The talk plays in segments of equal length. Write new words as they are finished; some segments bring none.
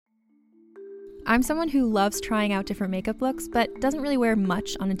I'm someone who loves trying out different makeup looks, but doesn't really wear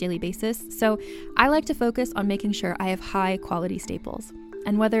much on a daily basis, so I like to focus on making sure I have high quality staples.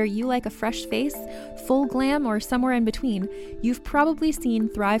 And whether you like a fresh face, full glam, or somewhere in between, you've probably seen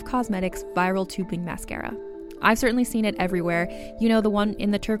Thrive Cosmetics Viral Tubing Mascara. I've certainly seen it everywhere. You know, the one in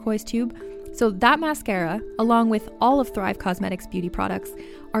the turquoise tube? So that mascara, along with all of Thrive Cosmetics beauty products,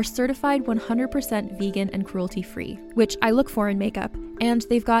 are certified 100% vegan and cruelty-free, which I look for in makeup, and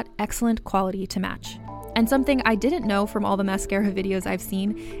they've got excellent quality to match. And something I didn't know from all the mascara videos I've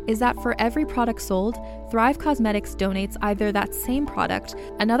seen is that for every product sold, Thrive Cosmetics donates either that same product,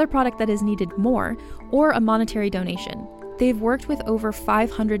 another product that is needed more, or a monetary donation. They've worked with over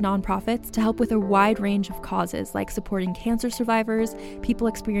 500 nonprofits to help with a wide range of causes like supporting cancer survivors, people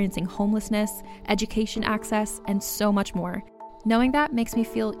experiencing homelessness, education access, and so much more. Knowing that makes me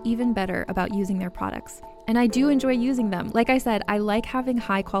feel even better about using their products. And I do enjoy using them. Like I said, I like having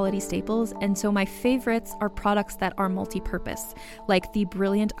high quality staples, and so my favorites are products that are multi-purpose, like the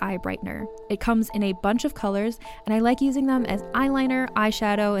Brilliant Eye Brightener. It comes in a bunch of colors, and I like using them as eyeliner,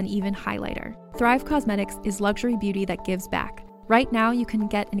 eyeshadow, and even highlighter. Thrive Cosmetics is luxury beauty that gives back. Right now, you can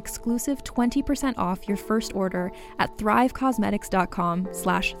get an exclusive 20% off your first order at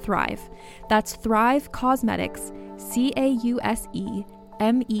thrivecosmetics.com/thrive. That's Thrive Cosmetics,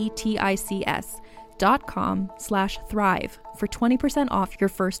 CAUSEMETICS.com/thrive for 20% off your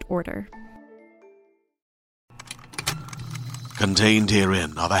first order. Contained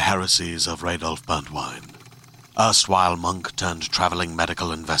herein are the heresies of Radolf Burntwine, erstwhile monk turned traveling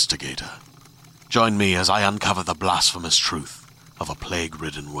medical investigator. Join me as I uncover the blasphemous truth of a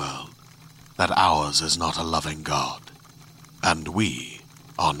plague-ridden world, that ours is not a loving God, and we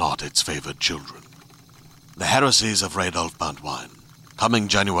are not its favored children. The Heresies of Radolf Burntwine, coming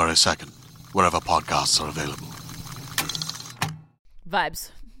January 2nd, wherever podcasts are available. Vibes.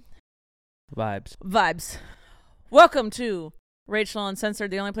 Welcome to Rachel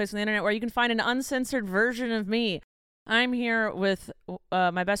Uncensored, the only place on the internet where you can find an uncensored version of me. I'm here with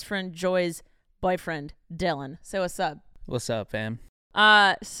my best friend Joy's boyfriend, Dylan. Say what's up. What's up, fam?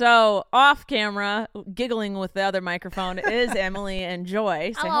 So off camera, giggling with the other microphone is Emily and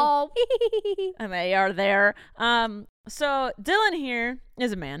Joy. Hello. And they are there. So Dylan here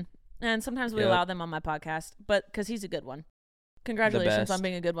is a man, and sometimes we allow them on my podcast, but because he's a good one. Congratulations on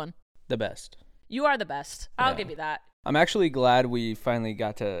being a good one. The best. You are the best. I'll give you that. I'm actually glad we finally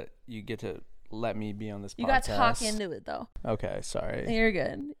get to let me be on this podcast. You got to talk into it though. Okay, sorry. You're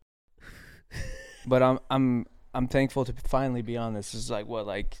good. But I'm thankful to finally be on this. This is like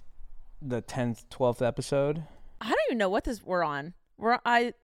the 10th, 12th episode. I don't even know what we're on.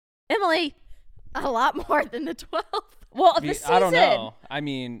 Emily. A lot more than the 12th. Well, the season. I don't know. I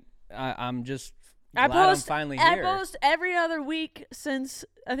mean, I'm just glad I'm finally here. I post every other week since,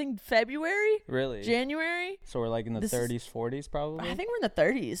 I think, February. Really? January. So we're like in the 30s, 40s probably? I think we're in the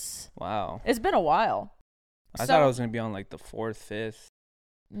 30s. Wow. It's been a while. I thought I was going to be on like the 4th, 5th.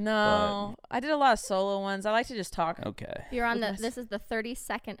 No, I did a lot of solo ones. I like to just talk. Okay. You're on this is the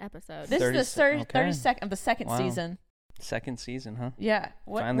 32nd episode. This is the 32nd of the second season. Second season, huh? Yeah.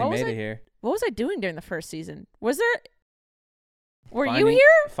 Finally made it here. What was I doing during the first season? Were you here?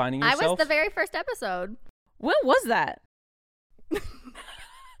 Finding yourself? I was the very first episode. When was that?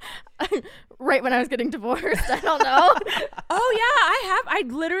 Right when I was getting divorced. I don't know. Oh yeah, I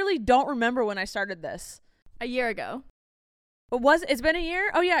literally don't remember when I started this. A year ago. It's been a year?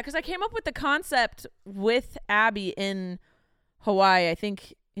 Oh yeah, because I came up with the concept with Abby in Hawaii, I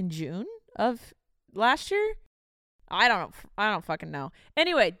think in June of last year. I don't fucking know.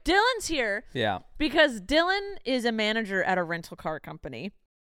 Anyway, Dylan's here. Yeah. Because Dylan is a manager at a rental car company,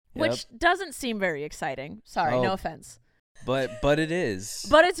 which doesn't seem very exciting. Sorry, no offense. But it is.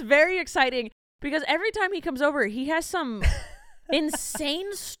 But it's very exciting because every time he comes over, he has some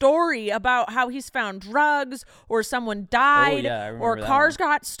insane story about how he's found drugs or someone died or cars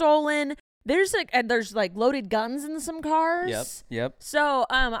got stolen. There's loaded guns in some cars. Yep. So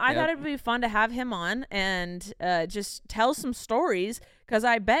I thought it'd be fun to have him on and just tell some stories because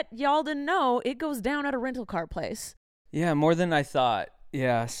I bet y'all didn't know it goes down at a rental car place. Yeah, more than I thought.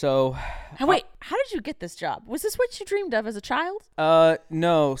 Yeah, so... Wait, how did you get this job? Was this what you dreamed of as a child?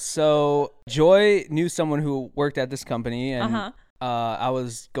 No. So Joy knew someone who worked at this company, and I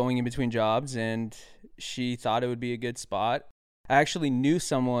was going in between jobs, and she thought it would be a good spot. I actually knew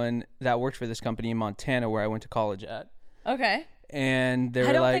someone that worked for this company in Montana where I went to college at. Okay. And they were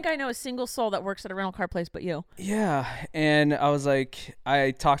I don't think I know a single soul that works at a rental car place but you. Yeah, and I was like,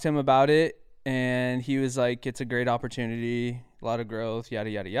 I talked to him about it, and he was like, it's a great opportunity, a lot of growth, yada,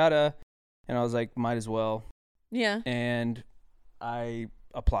 yada, yada. And I was like, might as well. Yeah. And I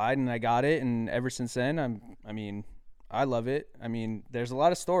applied and I got it, and ever since then I love it. I mean, there's a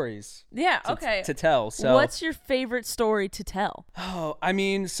lot of stories to tell. So what's your favorite story to tell? Oh, I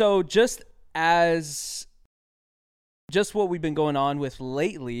mean, so just what we've been going on with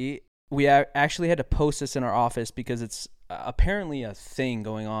lately, we actually had to post this in our office because it's apparently a thing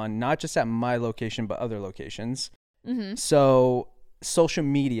going on, not just at my location, but other locations. Mm-hmm. So social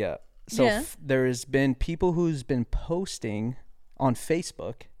media. So there has been people who's been posting on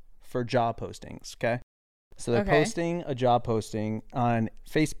Facebook for job postings. Okay. So they're posting a job posting on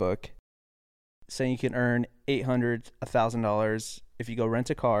Facebook saying you can earn $800, $1,000 if you go rent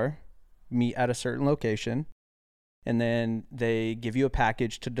a car, meet at a certain location, and then they give you a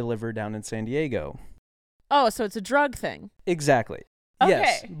package to deliver down in San Diego. Oh, so it's a drug thing. Exactly. Okay.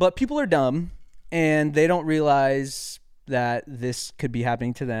 Yes, but people are dumb and they don't realize that this could be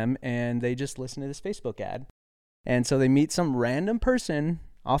happening to them, and they just listen to this Facebook ad. And so they meet some random person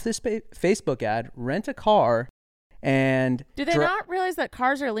off this Facebook ad, rent a car, and do they not realize that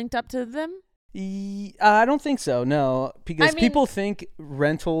cars are linked up to them? I don't think so, no, because people think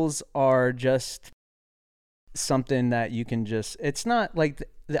rentals are just something that you can just, it's not like,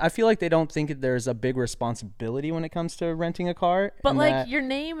 I feel like they don't think there's a big responsibility when it comes to renting a car. But like your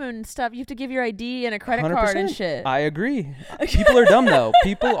name and stuff, you have to give your ID and a credit card and shit. I agree. People are dumb though.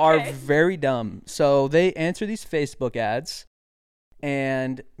 People are very dumb. So they answer these Facebook ads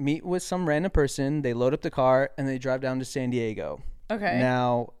and meet with some random person. They load up the car and they drive down to San Diego. Okay.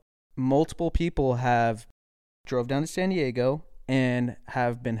 Now, multiple people have drove down to San Diego and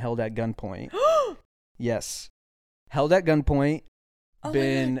have been held at gunpoint. Yes. Held at gunpoint.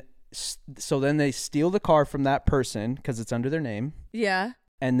 So then they steal the car from that person because it's under their name. Yeah.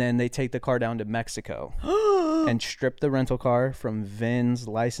 And then they take the car down to Mexico and strip the rental car from VINs,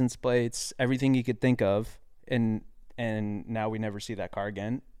 license plates, everything you could think of. And now we never see that car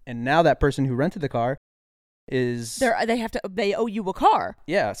again. And now that person who rented the car they owe you a car.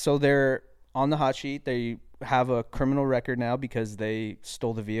 Yeah. So they're on the hot sheet. They have a criminal record now because they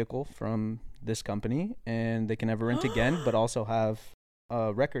stole the vehicle from this company, and they can never rent again, but also have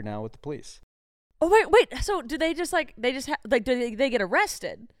a record now with the police. Oh, wait. So do they just do they get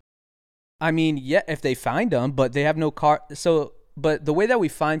arrested? I mean, yeah, if they find them, but they have no car. So, but the way that we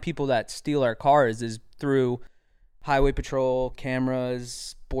find people that steal our cars is through highway patrol,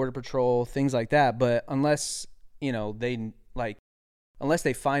 cameras, border patrol, things like that. But unless, unless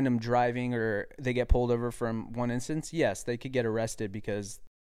they find them driving or they get pulled over from one instance, yes, they could get arrested because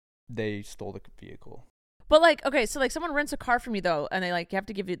they stole the vehicle. But so someone rents a car from you though, and they you have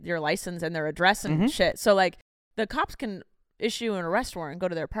to give you your license and their address and shit. So the cops can issue an arrest warrant and go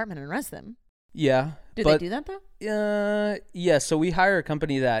to their apartment and arrest them. Yeah. Do they do that though? Yeah. So we hire a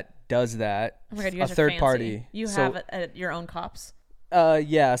company that does that. Oh my God, you guys a third fancy. Party. You have your own cops.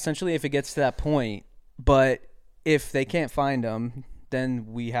 Yeah. Essentially, if it gets to that point, but if they can't find them, then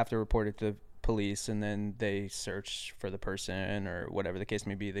we have to report it to police, and then they search for the person or whatever the case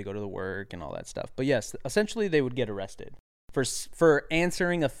may be. They go to the work and all that stuff. But yes, essentially they would get arrested for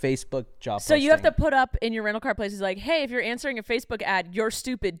answering a Facebook job posting. So you have to put up in your rental car places hey, if you're answering a Facebook ad, you're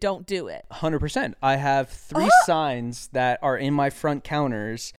stupid, don't do it. 100%. I have 3 signs that are in my front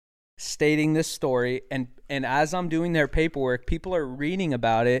counters stating this story, and as I'm doing their paperwork, people are reading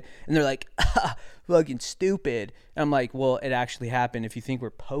about it and they're like, fucking stupid. And I'm like, well, it actually happened. If you think we're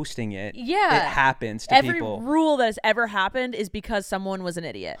posting it, it happens to people. Every rule that has ever happened is because someone was an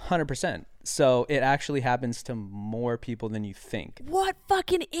idiot. 100%. So it actually happens to more people than you think. What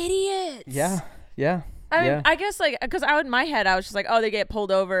fucking idiots? Yeah. I mean, I guess because in my head I was just they get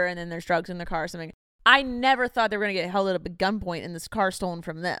pulled over and then there's drugs in the car or something. I never thought they were going to get held at a gunpoint and this car stolen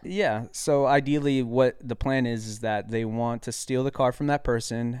from them. Yeah. So ideally what the plan is that they want to steal the car from that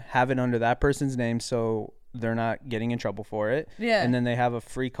person, have it under that person's name so they're not getting in trouble for it. Yeah. And then they have a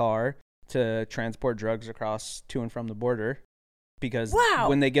free car to transport drugs across to and from the border. Because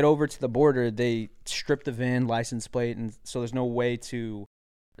when they get over to the border, they strip the VIN, license plate, and so there's no way to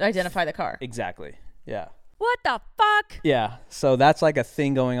identify the car. Exactly. Yeah. What the fuck? Yeah. So that's a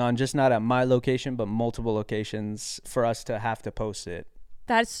thing going on, just not at my location, but multiple locations for us to have to post it.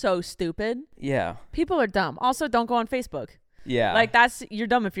 That's so stupid. Yeah. People are dumb. Also, don't go on Facebook. Yeah. You're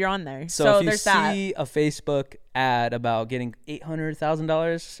dumb if you're on there. So if you see a Facebook ad about getting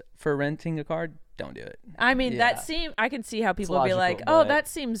 $800,000 for renting a car, don't do it. I mean, I can see how people would be like, oh, that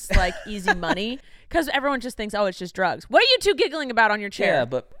seems like easy money. Because everyone just thinks, oh, it's just drugs. What are you two giggling about on your chair? Yeah,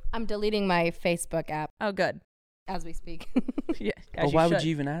 but I'm deleting my Facebook app. Oh, good. As we speak. Yeah. Why would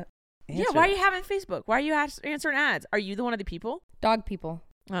you even answer? Yeah, why are you having Facebook? Why are you answering ads? Are you the one of the people? Dog people.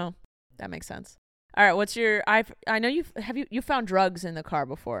 Oh, that makes sense. All right, what's your? I know you found drugs in the car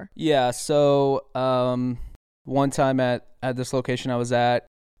before. Yeah. So one time at this location I was at,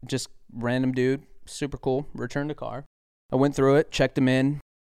 just random dude, super cool, returned the car. I went through it, checked him in,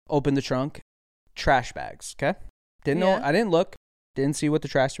 opened the trunk, trash bags. Okay. Didn't know. I didn't look. Didn't see what the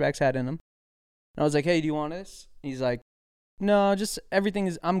trash bags had in them. And I was like, hey, do you want this? He's like, no, just everything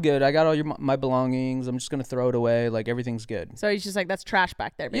is, I'm good. I got all my belongings. I'm just going to throw it away. Like, everything's good. So he's just like, that's trash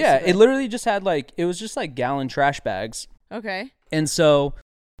back there, basically. Yeah, it literally just had it was just like gallon trash bags. Okay. And so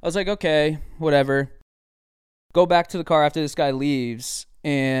I was like, okay, whatever. Go back to the car after this guy leaves.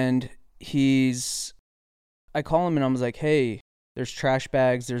 And I call him and I was like, hey, there's trash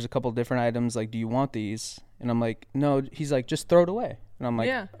bags. There's a couple different items. Like, do you want these? And I'm like, no. He's like, just throw it away. And I'm like,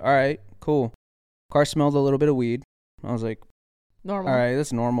 all right, cool. Car smelled a little bit of weed. I was like, normal. All right,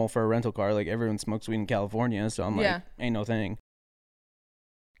 that's normal for a rental car. Like, everyone smokes weed in California. So I'm like, ain't no thing.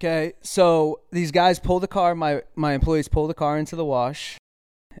 Okay, so these guys pull the car. My employees pull the car into the wash.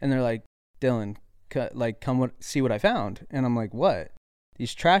 And they're like, Dylan, come see what I found. And I'm like, what?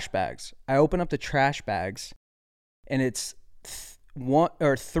 These trash bags. I open up the trash bags. And it's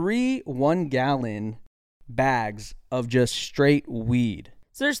 3 1-gallon bags of just straight weed.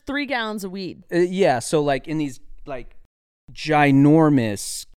 So there's 3 gallons of weed. Yeah, so like in these like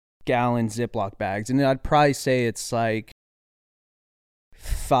ginormous gallon Ziploc bags, and I'd probably say it's like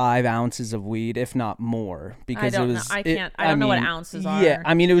 5 ounces of weed, if not more, because I don't know what ounces are. Yeah,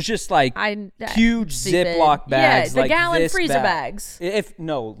 I mean it was just like huge Ziploc bags. Yeah, the like gallon this freezer bag. Bags. If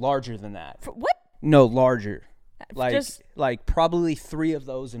no larger than that. What? No, larger. Just like probably 3 of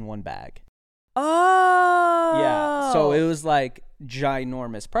those in one bag. Oh. Yeah. So it was like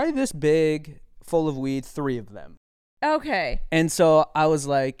ginormous. Probably this big, full of weed, 3 of them. Okay. And so I was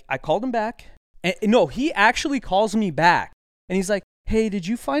like, I called him back. And no, he actually calls me back. And he's like, hey, did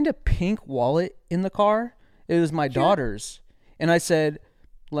you find a pink wallet in the car? It was my daughter's. And I said,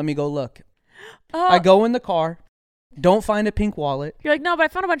 let me go look. I go in the car. Don't find a pink wallet. You're like, no, but I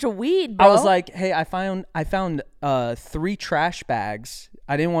found a bunch of weed, bro. I was like, hey, I found 3 trash bags.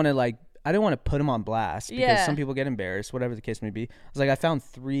 I didn't want to put them on blast because some people get embarrassed, whatever the case may be. I was like, I found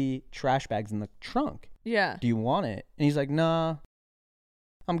 3 trash bags in the trunk. Yeah. Do you want it? And he's like, nah,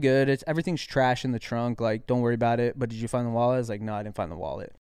 I'm good. Everything's trash in the trunk. Like, don't worry about it. But did you find the wallet? I was like, no, I didn't find the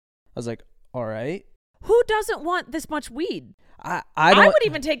wallet. I was like, all right. Who doesn't want this much weed? I would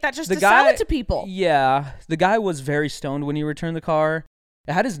even take that just to sell it to people. Yeah. The guy was very stoned when he returned the car.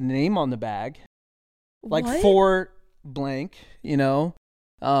 It had his name on the bag. Like what? for blank,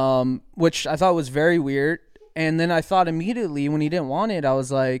 which I thought was very weird. And then I thought immediately when he didn't want it, I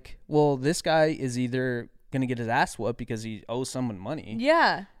was like, well, this guy is either going to get his ass whooped because he owes someone money.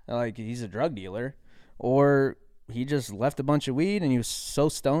 Yeah. Like he's a drug dealer. Or he just left a bunch of weed and he was so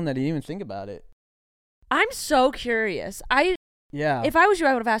stoned that he didn't even think about it. I'm so curious. If I was you,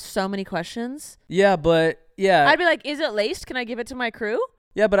 I would have asked so many questions. Yeah, but yeah. I'd be like, is it laced? Can I give it to my crew?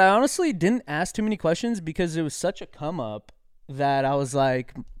 Yeah, but I honestly didn't ask too many questions because it was such a come up that I was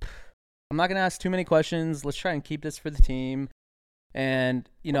like, I'm not going to ask too many questions. Let's try and keep this for the team. And,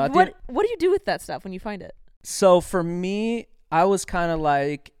 what do you do with that stuff when you find it? So for me, I was kind of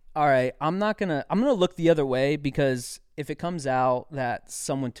like, all right, I'm going to look the other way because if it comes out that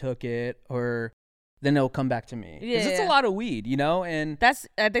someone took it or then it'll come back to me. Because it's a lot of weed, and that's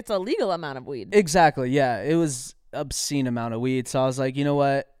a legal amount of weed. Exactly. Yeah. It was obscene amount of weed. So I was like, you know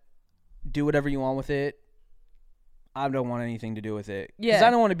what? Do whatever you want with it. I don't want anything to do with it. Yeah. Because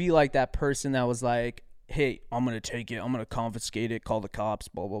I don't want to be like that person that was like, hey, I'm going to take it. I'm going to confiscate it, call the cops,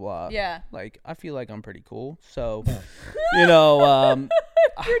 blah, blah, blah. Yeah. Like, I feel like I'm pretty cool. So,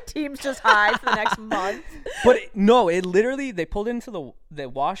 your team's just high for the next month. But it literally, they pulled into the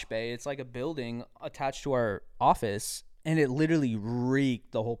wash bay. It's like a building attached to our office, and it literally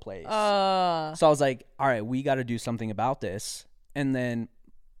reeked the whole place. So I was like, all right, we got to do something about this. And then,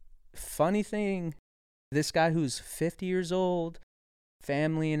 funny thing, this guy who's 50 years old,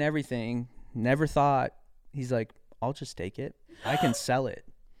 family and everything, never thought, he's like, I'll just take it. I can sell it.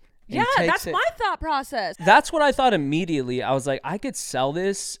 Yeah, that's my thought process. That's what I thought immediately. I was like, I could sell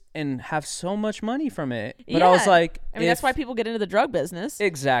this and have so much money from it. But I was like, that's why people get into the drug business.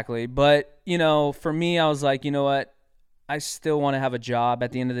 Exactly. But, for me, I was like, you know what? I still want to have a job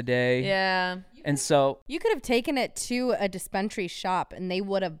at the end of the day. Yeah. And so you could have taken it to a dispensary shop and they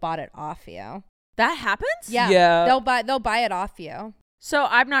would have bought it off you. That happens? Yeah. They'll buy it off you. So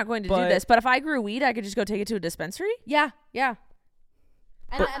I'm not going to do this, but if I grew weed, I could just go take it to a dispensary? Yeah. And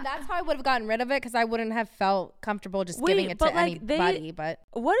that's how I would have gotten rid of it because I wouldn't have felt comfortable just giving it to anybody.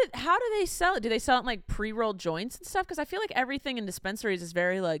 How do they sell it? Do they sell it in like pre-rolled joints and stuff? Because I feel like everything in dispensaries is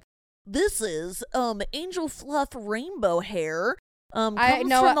very like this is Angel Fluff Rainbow Hair. I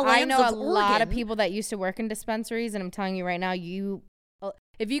know a lot of people that used to work in dispensaries, and I'm telling you right now,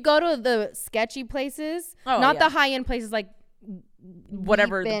 if you go to the sketchy places, not the high-end places like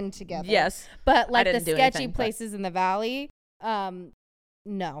whatever we've been together. Yes. But like the sketchy places in the valley,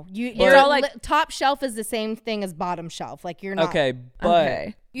 no. You're all like top shelf is the same thing as bottom shelf. Like you're not. Okay,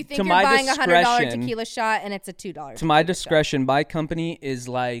 but you think you're buying a $100 tequila shot and it's a $2. To my discretion, my company is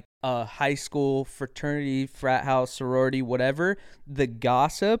like a high school fraternity, frat house, sorority, whatever. The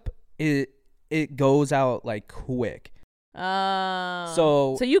gossip, it goes out like quick.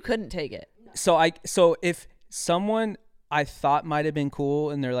 So you couldn't take it. So if someone I thought might have been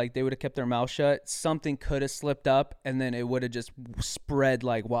cool and they would have kept their mouth shut, something could have slipped up and then it would have just spread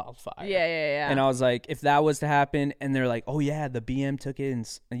like wildfire. Yeah. And I was like, if that was to happen and they're like, oh yeah, the BM took it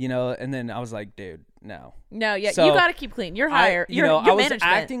and then I was like, dude, no. No, yeah, so you got to keep clean. You're higher. I was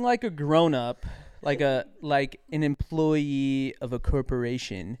acting like a grown up, like an employee of a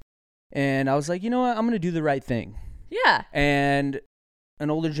corporation. And I was like, you know what? I'm going to do the right thing. Yeah. And an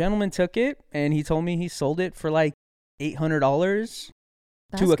older gentleman took it and he told me he sold it for like $800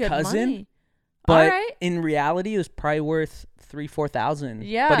 to a cousin, money. But in reality, it was probably worth $3,000-$4,000.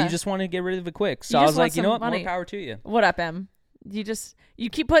 Yeah, but he just wanted to get rid of it quick. So I was like, you know what, more power to you. What up, Em? You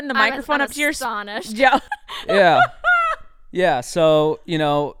keep putting the microphone up to your astonished. Yeah. So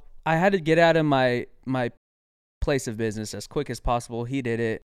I had to get out of my place of business as quick as possible. He did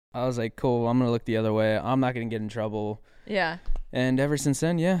it. I was like, cool. I'm gonna look the other way. I'm not gonna get in trouble. Yeah. And ever since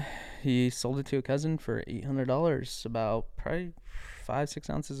then, he sold it to a cousin for $800, about probably 5-6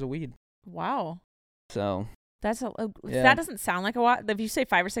 ounces of weed. Wow. So that doesn't sound like a lot. If you say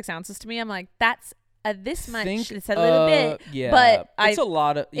 5 or 6 ounces to me, I'm like, that's this much. It's a little bit. Yeah. But it's a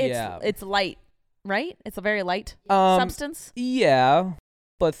lot of. It's light, right? It's a very light substance. Yeah,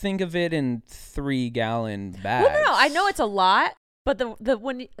 but think of it in 3-gallon bags. Well, no, I know it's a lot, but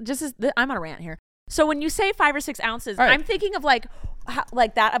I'm on a rant here. So when you say 5 or 6 ounces, right. I'm thinking of like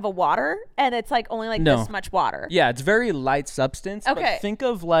that of a water, and it's like only this much water. Yeah, it's very light substance. Okay. But think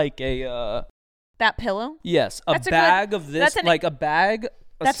of like a that pillow. Yes, a bag of this, like a bag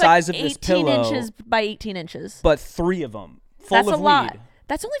the size of this pillow. That's 18 inches by 18 inches. But 3 of them full of weed. That's a lot.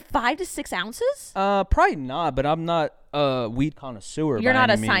 That's only 5 to 6 ounces? Probably not, but I'm not a weed connoisseur. You're not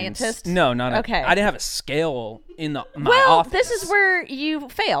a scientist? No, not okay. I didn't have a scale in my office. This is where you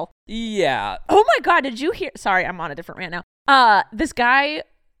fail. Yeah. Oh my God, did you hear? Sorry, I'm on a different rant now. This guy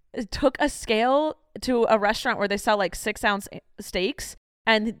took a scale to a restaurant where they sell like 6-ounce steaks,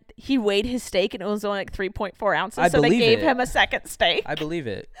 and he weighed his steak and it was only like 3.4 ounces. So they gave him a second steak. I believe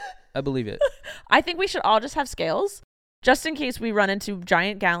it. I think we should all just have scales, just in case we run into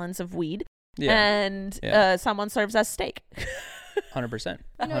giant gallons of weed and someone serves us steak. 100%.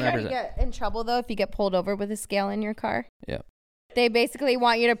 You know how you get in trouble, though, if you get pulled over with a scale in your car? Yeah. They basically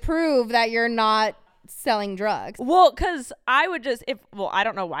want you to prove that you're not selling drugs. Well, because I would I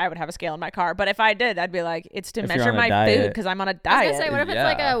don't know why I would have a scale in my car, but if I did, I'd be like, it's to measure my food because I'm on a diet. I was gonna say, what if it's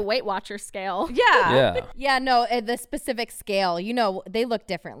like a Weight Watcher scale? Yeah, no, the specific scale, they look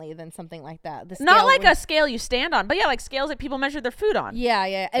differently than something like that. The scale not like a scale you stand on, but like scales that people measure their food on.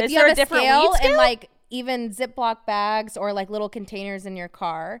 Yeah. If you have a different scale and like even Ziploc bags or like little containers in your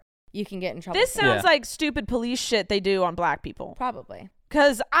car, you can get in trouble. This sounds like stupid police shit they do on black people. Probably.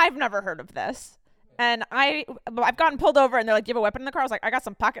 Because I've never heard of this. And I've gotten pulled over and they're like, do you have a weapon in the car? I was like, I got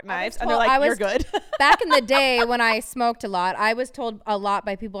some pocket knives. And they're like, you're good. Back in the day when I smoked a lot, I was told a lot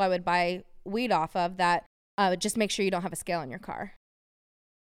by people I would buy weed off of that just make sure you don't have a scale in your car.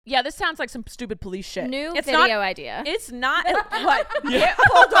 Yeah, this sounds like some stupid police shit. New video idea. It's not what? Get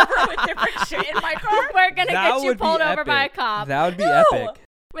pulled over with different shit in my car? We're going to get you pulled over by a cop. That would be epic.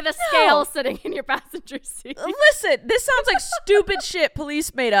 With a scale sitting in your passenger seat. Listen, this sounds like stupid shit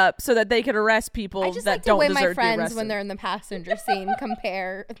police made up so that they could arrest people that don't deserve to be arrested. I just don't like to weigh deserve my friends when they're in the passenger seat and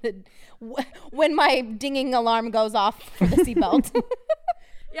compare when my dinging alarm goes off for the seatbelt.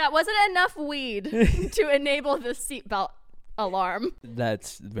 Yeah, was it enough weed to enable the seatbelt alarm?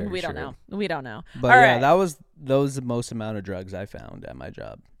 That's very We don't know. But All yeah, right. that was the most amount of drugs I found at my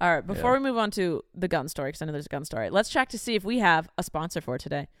job. All right, before we move on to the gun story, because I know there's a gun story, let's check to see if we have a sponsor for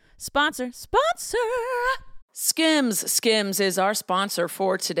today. Sponsor. Skims is our sponsor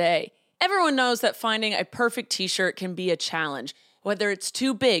for today. Everyone knows that finding a perfect t-shirt can be a challenge. Whether it's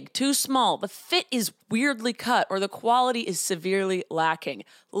too big, too small, the fit is weirdly cut, or the quality is severely lacking.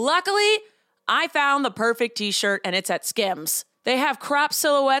 Luckily, I found the perfect t-shirt, and it's at Skims. They have crop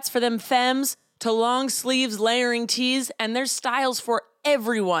silhouettes for them femmes, to long sleeves layering tees, and there's styles for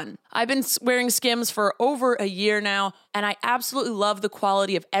everyone. I've been wearing Skims for over a year now, and I absolutely love the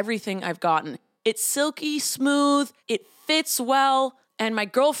quality of everything I've gotten. It's silky smooth, it fits well, and my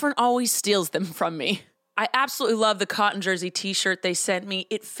girlfriend always steals them from me. I absolutely love the cotton jersey t-shirt they sent me.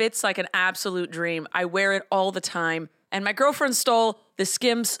 It fits like an absolute dream. I wear it all the time. And my girlfriend stole the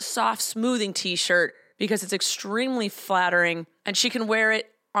Skims soft smoothing t-shirt because it's extremely flattering, and she can wear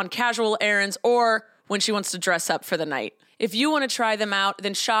it on casual errands or when she wants to dress up for the night. If you want to try them out,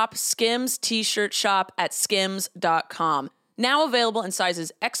 then shop Skims T-Shirt Shop at skims.com. Now available in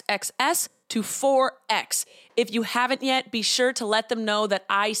sizes XXS to 4X. If you haven't yet, be sure to let them know that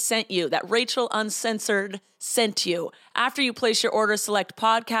I sent you, that Rachel Uncensored sent you. After you place your order, select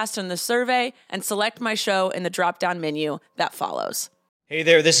podcast in the survey and select my show in the drop-down menu that follows. Hey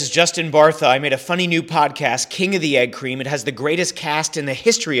there, this is Justin Bartha. I made a funny new podcast, King of the Egg Cream. It has the greatest cast in the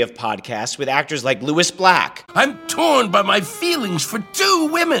history of podcasts with actors like Louis Black. I'm torn by my feelings for two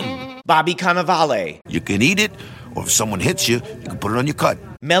women. Bobby Cannavale. You can eat it, or if someone hits you, you can put it on your cut.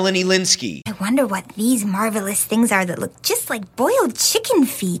 Melanie Linsky. I wonder what these marvelous things are that look just like boiled chicken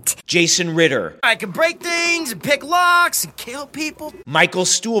feet. Jason Ritter. I can break things and pick locks and kill people. Michael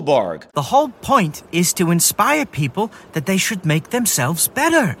Stuhlbarg. The whole point is to inspire people that they should make themselves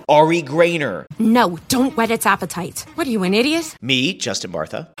better. Ari Grainer. No, don't whet its appetite. What are you, an idiot? Me, Justin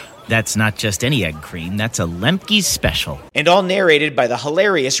Bartha. That's not just any egg cream, that's a Lemke's special. And all narrated by the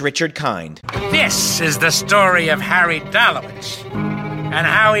hilarious Richard Kind. This is the story of Harry Dalowitz and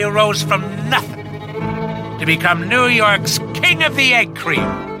how he rose from nothing to become New York's King of the Egg Cream.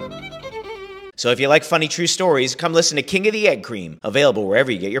 So if you like funny true stories, come listen to King of the Egg Cream, available wherever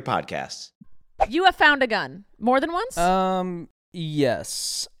you get your podcasts. You have found a gun more than once?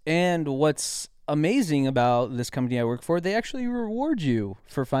 Yes. And what's amazing about this company I work for, they actually reward you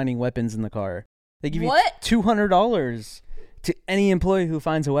for finding weapons in the car. They give you $200 to any employee who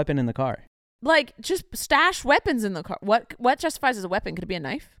finds a weapon in the car. Like, just stash weapons in the car. What justifies as a weapon? Could it be a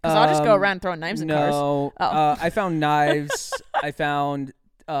knife? Because I'll just go around throwing knives in cars. No. I found knives. I found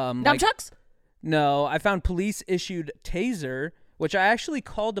nunchucks? No, I found police-issued taser, which I actually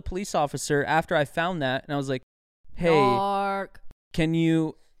called the police officer after I found that, and I was like, hey, can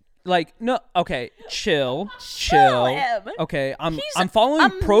you... Like, no, okay, chill. Okay, I'm following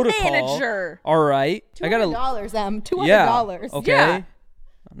protocol. Manager. All right. $200, $200. Yeah, okay. Yeah.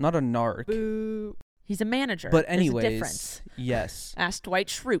 I'm not a narc. Boo. He's a manager. But anyways, there's a difference. Yes. Ask Dwight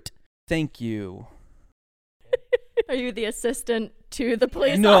Schrute. Thank you. Are you the assistant to the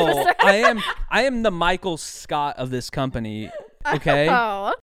police officer? No, I am the Michael Scott of this company. Okay?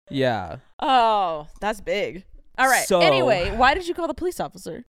 Oh. Yeah. Oh, that's big. All right. So, anyway, why did you call the police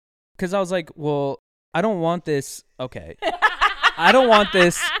officer? Because I was like, well, I don't want this. Okay. I don't want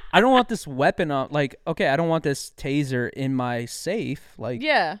this weapon on. Like, okay, I don't want this taser in my safe. Like,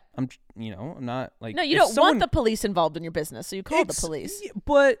 yeah. I'm not like. No, you don't want the police involved in your business, so you call the police.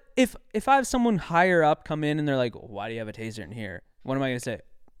 But if I have someone higher up come in and they're like, why do you have a taser in here? What am I going to say?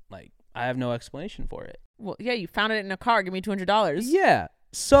 Like, I have no explanation for it. Well, yeah, you found it in a car. Give me $200. Yeah.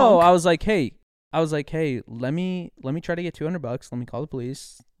 So I was like, hey, let me try to get $200. Let me call the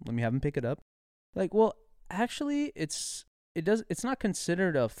police. Let me have them pick it up. Like, well, actually, it's not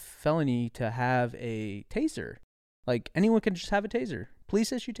considered a felony to have a taser. Like, anyone can just have a taser.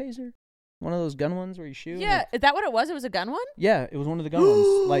 Police issue taser. One of those gun ones where you shoot. Yeah, is that what it was? It was a gun one? Yeah, it was one of the gun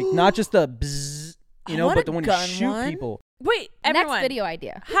ones. Like, not just the bzzz, but the one you shoot people. Wait, everyone. Next video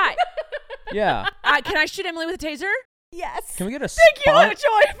idea. Hi. Yeah. Can I shoot Emily with a taser? Yes. Can we get a Thank you,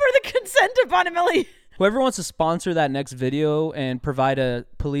 Joy, for the consent upon Emily. Whoever wants to sponsor that next video and provide a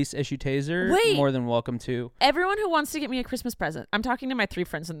police issue taser, more than welcome to. Everyone who wants to get me a Christmas present, I'm talking to my 3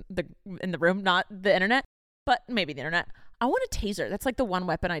 friends in the room, not the internet, but maybe the internet. I want a taser. That's like the one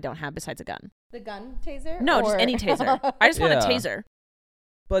weapon I don't have besides a gun. The gun taser? No, just any taser. I just want a taser.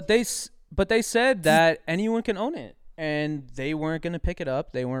 But they said that anyone can own it, and they weren't going to pick it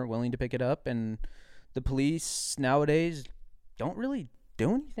up. They weren't willing to pick it up, and the police nowadays don't really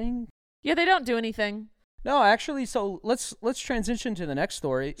do anything. Yeah, they don't do anything. No, actually, so let's transition to the next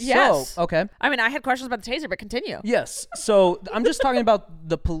story. Yes. So, okay. I mean, I had questions about the taser, but continue. Yes. So I'm just talking about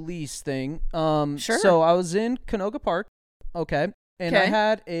the police thing. Sure. So I was in Canoga Park, okay, and I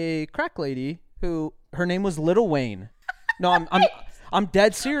had a crack lady who her name was Little Wayne. No, I'm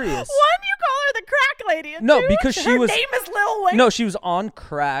dead serious. One, you call her the crack lady. And no, two, because her name is Lil Wayne. No, she was on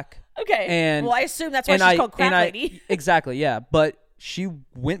crack. Okay. And well, I assume that's why she's called crack lady. Exactly. Yeah, but she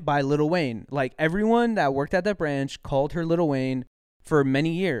went by Little Wayne. Like, everyone that worked at that branch called her Little Wayne for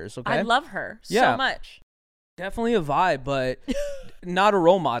many years. Okay. I love her so much. Definitely a vibe, but not a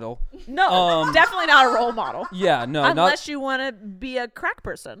role model. No, definitely not a role model. Yeah, no. Unless you want to be a crack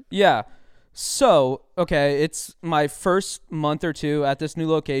person. Yeah. So, okay, it's my first month or two at this new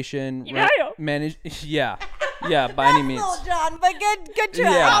location. Yeah. Yeah, by any means. Lil Jon, but good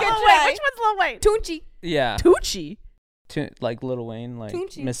try. Yeah. Good Lil try. Wayne. Which one's Lil Wayne? Tunchi. Yeah. Tucci. Like Lil Wayne, like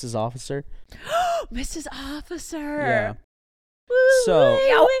Tunchi. Mrs. Officer. Mrs. Officer. Yeah. So.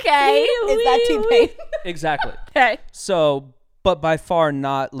 Okay. Is that T-Pain? Exactly. Okay. So, but by far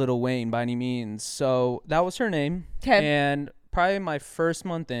not Lil Wayne by any means. So that was her name. Okay. And probably my first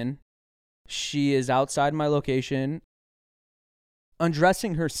month in, she is outside my location,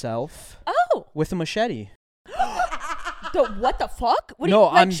 undressing herself. With a machete. What the fuck? What No, do you,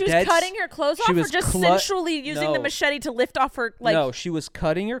 like I'm she was dead cutting her clothes she off, or was just sensually using the machete to lift off her? Like, no, she was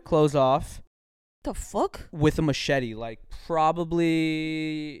cutting her clothes off. The fuck? With a machete, like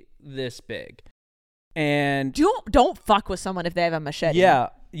probably this big. And don't fuck with someone if they have a machete. Yeah,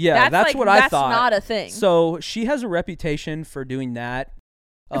 that's what I thought. That's not a thing. So she has a reputation for doing that.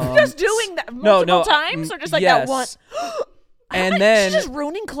 Just doing that multiple times, or just like that one. And then she's just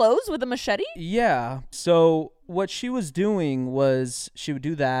ruining clothes with a machete. Yeah. So what she was doing was she would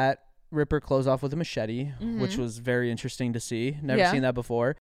do that, rip her clothes off with a machete, which was very interesting to see. Never seen that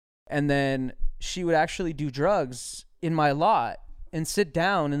before. And then she would actually do drugs in my lot and sit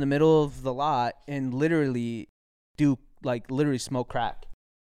down in the middle of the lot and literally smoke crack.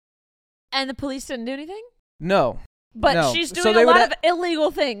 And the police didn't do anything? No. But she's doing a lot of illegal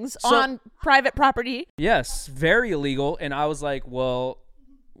things on private property. Yes, very illegal. And I was like, well,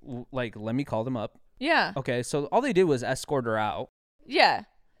 let me call them up. Yeah. Okay, so all they did was escort her out. Yeah.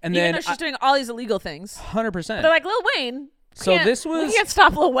 And even then though she's doing all these illegal things. 100%. They're like, Lil Wayne. So this was... We can't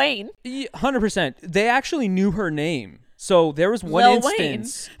stop Lil Wayne. 100%. They actually knew her name. So there was one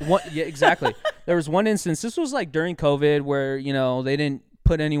instance. Yeah, exactly. There was one instance. This was like during COVID where, they didn't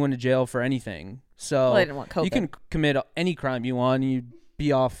put anyone to jail for anything. So they didn't want COVID. You can commit any crime you want and you'd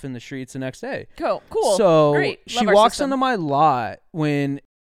be off in the streets the next day. Cool. So great. She walks onto my lot when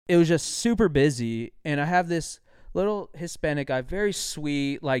it was just super busy, and I have this little Hispanic guy, very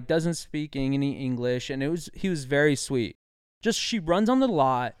sweet, like doesn't speak any English, and he was very sweet. Just she runs on the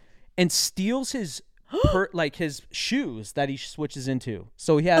lot and steals his his shoes that he switches into.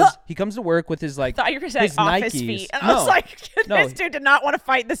 So he comes to work with his I thought you were saying his off Nikes. his feet. And I was like, this dude did not want to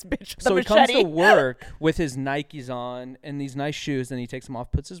fight this bitch with so a he machete. comes to work with his Nikes on and these nice shoes, and he takes them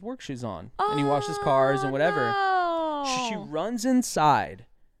off, puts his work shoes on, and he washes cars and whatever. No. She runs inside,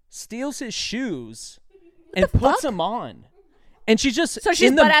 steals his shoes, and puts them on. And she's just so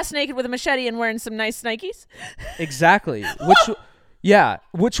she's butt-ass naked with a machete and wearing some nice Nikes? Exactly.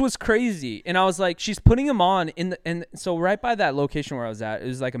 Which was crazy. And I was like, she's putting them on and so right by that location where I was at, it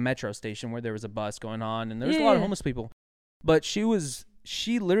was like a metro station where there was a bus going on and there was a lot of homeless people. But she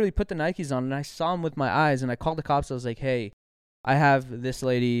literally put the Nikes on and I saw them with my eyes and I called the cops. I was like, hey, I have this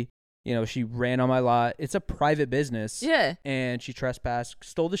lady, she ran on my lot. It's a private business. Yeah. And she trespassed,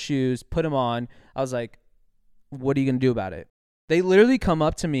 stole the shoes, put them on. I was like, what are you going to do about it? They literally come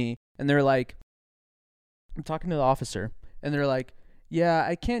up to me and they're like, I'm talking to the officer and they're like, yeah,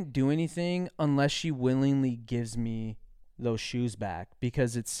 I can't do anything unless she willingly gives me those shoes back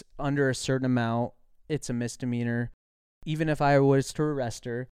because it's under a certain amount. It's a misdemeanor. Even if I was to arrest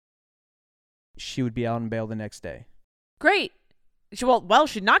her, she would be out on bail the next day. Great. She's not going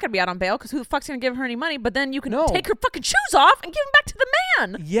to be out on bail because who the fuck's going to give her any money? But then you can take her fucking shoes off and give them back to the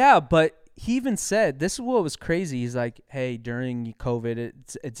man. Yeah, but he even said, this is what was crazy. He's like, hey, during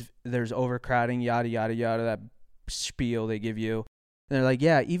COVID, there's overcrowding, yada, yada, yada, that spiel they give you. And they're like,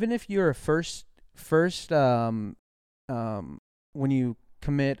 yeah, even if you're a first when you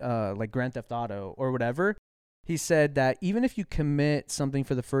commit like Grand Theft Auto or whatever, he said that even if you commit something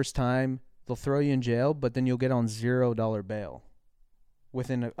for the first time, they'll throw you in jail, but then you'll get on $0 bail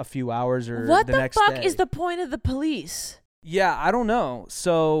within a few hours or the next day. What the fuck is the point of the police? Yeah, I don't know.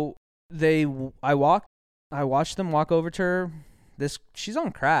 So I watched them walk over to her. She's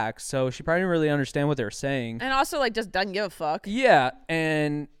on crack, so she probably didn't really understand what they were saying. And also, just doesn't give a fuck. Yeah,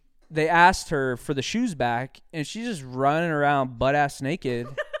 and they asked her for the shoes back, and she's just running around butt-ass naked.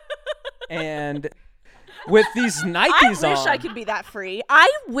 And with these Nikes on. I wish I could be that free.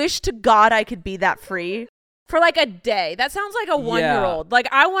 I wish to God I could be that free for a day. That sounds like a 1-year-old.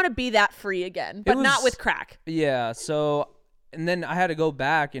 I want to be that free again, but not with crack. Yeah, so, and then I had to go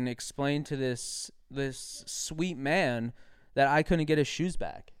back and explain to this sweet man that I couldn't get his shoes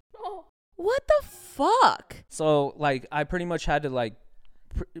back. What the fuck? So, I pretty much had to,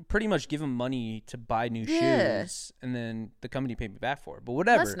 pretty much give him money to buy new shoes, and then the company paid me back for it. But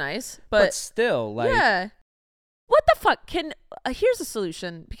whatever. That's nice. But still, yeah. What the fuck? Here's a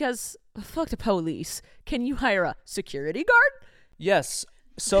solution, because fuck the police. Can you hire a security guard? Yes.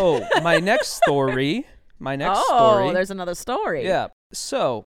 So my next story. Oh, there's another story. Yeah.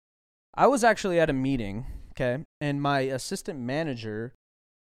 So I was actually at a meeting, okay, and my assistant manager,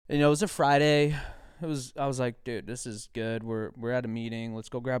 it was a Friday. I was like, dude, this is good. We're at a meeting. Let's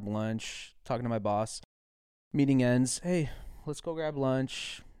go grab lunch. Talking to my boss. Meeting ends. Hey, let's go grab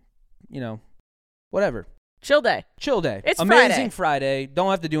lunch. Whatever. Chill day. It's Friday. Amazing Friday. Don't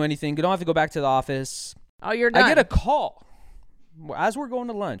have to do anything. Don't have to go back to the office. Oh, you're done. I get a call as we're going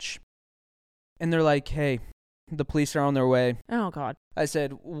to lunch. And they're like, hey, the police are on their way. Oh, God. I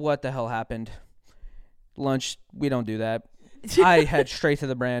said, what the hell happened? Lunch, we don't do that. I head straight to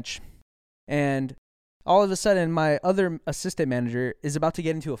the branch. And all of a sudden, my other assistant manager is about to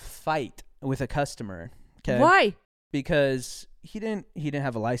get into a fight with a customer. Okay? Why? Because he didn't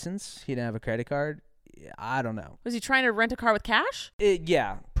have a license. He didn't have a credit card. I don't know. Was he trying to rent a car with cash?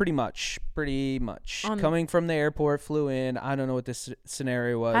 Yeah, pretty much. Coming from the airport, flew in. I don't know what this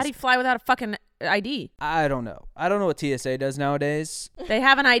scenario was. How'd he fly without a fucking ID? I don't know. I don't know what TSA does nowadays. They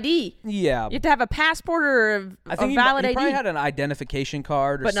have an ID. Yeah. You have to have a passport or a valid ID. He probably had an identification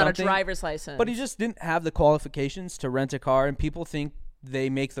card or something. But not a driver's license. But he just didn't have the qualifications to rent a car, and people think they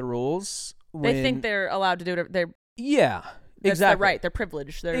make the rules. They think they're allowed to do it. Yeah, exactly. They're right. They're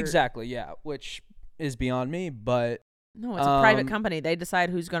privileged. Exactly, yeah, which is beyond me, but... No, it's a private company. They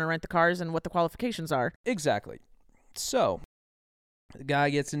decide who's going to rent the cars and what the qualifications are. Exactly. So, the guy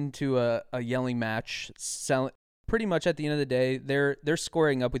gets into a yelling match. Pretty much at the end of the day, they're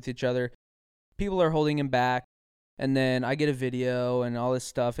squaring up with each other. People are holding him back, and then I get a video and all this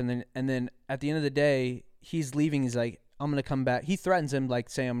stuff, and then at the end of the day, he's leaving. He's like, I'm going to come back. He threatens him, like,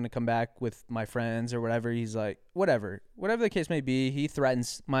 saying, I'm going to come back with my friends or whatever. He's like, whatever the case may be, he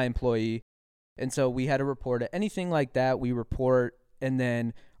threatens my employee. And so we had to report it. Anything like that, we report, and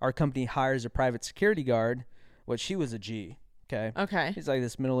then our company hires a private security guard, which she was a G, okay? Okay. He's like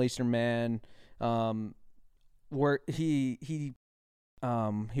this Middle Eastern man. He worked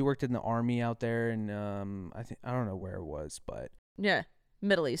in the army out there, and I don't know where it was, but... Yeah,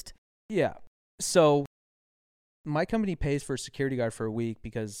 Middle East. Yeah. So my company pays for a security guard for a week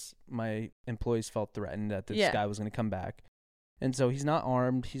because my employees felt threatened that this guy was going to come back. And so he's not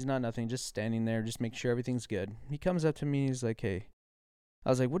armed. He's not nothing. Just standing there, just making sure everything's good. He comes up to me. He's like, hey. I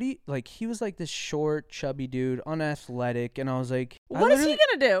was like, what do you... Like, he was like this short, chubby dude, unathletic. And I was like... What is he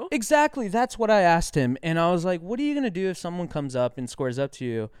going to do? Exactly. That's what I asked him. And I was like, what are you going to do if someone comes up and squares up to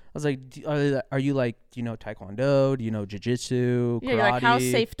you? I was like, are you like, do you know Taekwondo? Do you know Jiu-Jitsu? Karate? Yeah, you're like, how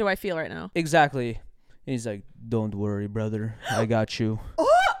safe do I feel right now? Exactly. And he's like, don't worry, brother. I got you.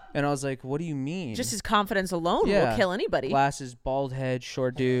 And I was like, what do you mean? Just his confidence alone will kill anybody. Glasses, bald head,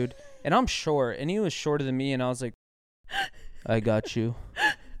 short dude. And I'm short. And he was shorter than me. And I was like, I got you.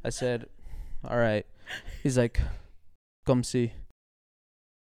 I said, all right. He's like, come see.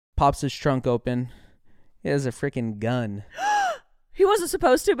 Pops his trunk open. He has a freaking gun. He wasn't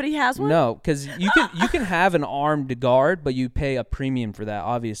supposed to, but he has one? No, because you can have an armed guard, but you pay a premium for that,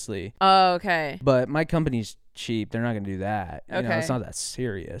 obviously. Oh, okay. But my company's cheap. They're not going to do that. Okay. It's not that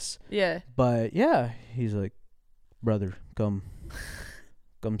serious. Yeah. But, yeah, he's like, brother, come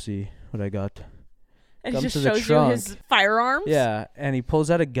see what I got. And he just shows you his firearms? Yeah, and he pulls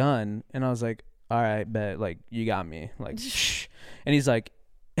out a gun, and I was like, all right, bet, like, you got me. Like, shh. And he's like,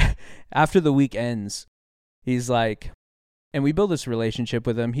 after the week ends, he's like, and we built this relationship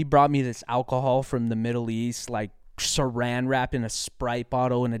with him. He brought me this alcohol from the Middle East, like saran wrap in a Sprite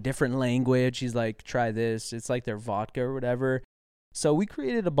bottle in a different language. He's like, try this. It's like their vodka or whatever. So we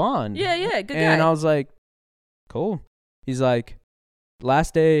created a bond. Yeah, good guy. And I was like, cool. He's like,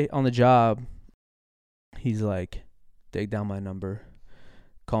 last day on the job, he's like, take down my number.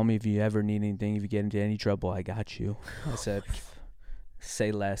 Call me if you ever need anything. If you get into any trouble, I got you. I said,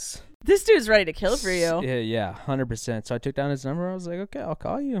 say less. This dude's ready to kill for you. Yeah, 100%. So I took down his number. I was like, okay, I'll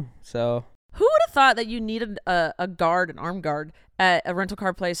call you. So who would have thought that you needed a guard, an armed guard, at a rental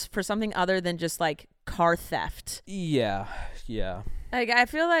car place for something other than just like car theft? Yeah. Like, I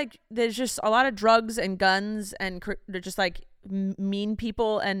feel like there's just a lot of drugs and guns and they're just like mean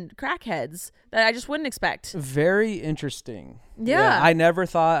people and crackheads that I just wouldn't expect. Very interesting. Yeah. I never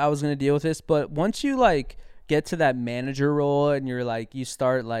thought I was going to deal with this, but once you like get to that manager role and you're like, you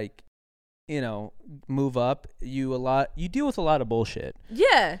start like, move up, you deal with a lot of bullshit.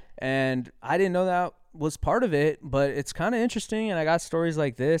 Yeah. And I didn't know that was part of it, but it's kind of interesting. And I got stories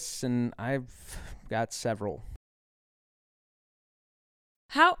like this, and I've got several.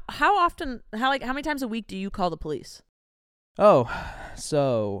 How often, how many times a week do you call the police? Oh,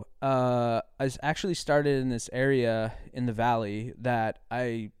 so I actually started in this area in the valley that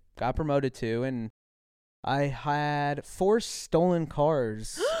I got promoted to, and I had 4 stolen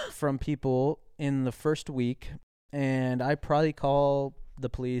cars from people in the first week, and I probably call the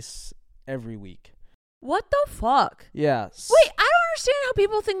police every week. What the fuck? Yeah. Wait, I don't understand how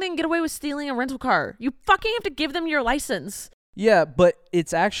people think they can get away with stealing a rental car. You fucking have to give them your license. Yeah, but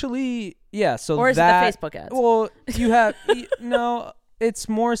it's actually, yeah, so or is it the Facebook ads? Well, you have, no, it's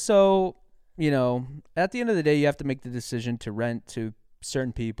more so, at the end of the day, you have to make the decision to rent to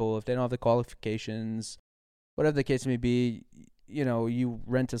certain people. If they don't have the qualifications, whatever the case may be, you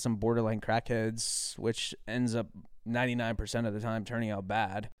rent to some borderline crackheads, which ends up 99% of the time turning out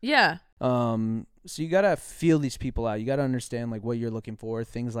bad. Yeah. So you got to feel these people out. You got to understand like what you're looking for,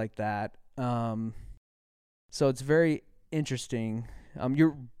 things like that. So it's very interesting.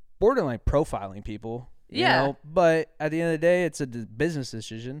 You're borderline profiling people, but at the end of the day, it's a business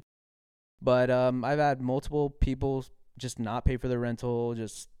decision. But I've had multiple people just not pay for their rental,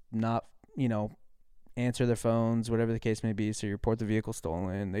 just not, answer their phones, whatever the case may be. So you report the vehicle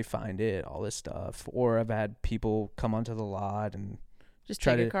stolen, they find it, all this stuff. Or I've had people come onto the lot and just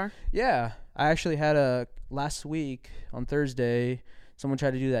take your car. Yeah, I actually had last week on Thursday, someone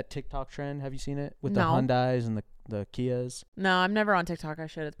tried to do that TikTok trend. Have you seen it with the Hyundais and the Kias? No, I'm never on TikTok. I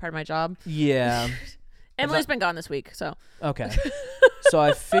should. It's part of my job. Yeah. Emily's been gone this week, so. Okay. So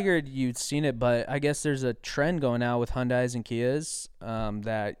I figured you'd seen it, but I guess there's a trend going out with Hyundais and Kias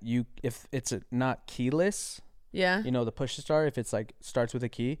that if it's not keyless, the push to start, if it's like starts with a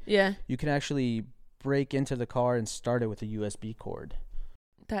key, you can actually break into the car and start it with a USB cord.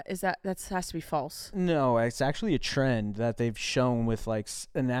 That has to be false. No, it's actually a trend that they've shown with like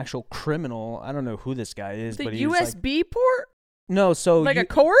an actual criminal. I don't know who this guy is, the but USB port? No, so like a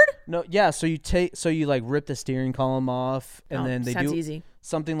cord? No, yeah. So you like rip the steering column off, and then they do easy.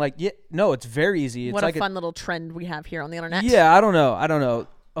 Something like no, it's very easy. It's what like a fun little trend we have here on the internet. Yeah, I don't know.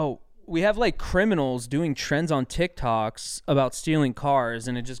 Oh, we have like criminals doing trends on TikToks about stealing cars,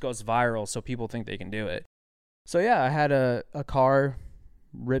 and it just goes viral, so people think they can do it. So yeah, I had a car.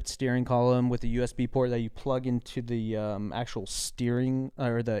 Ripped steering column with a USB port that you plug into the actual steering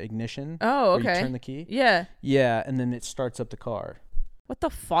or the ignition. Oh, okay. Where you turn the key. Yeah. Yeah, and then it starts up the car. What the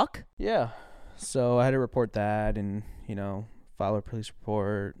fuck? Yeah. So I had to report that and, file a police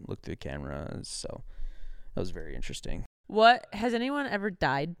report, look through the cameras. So that was very interesting. What? Has anyone ever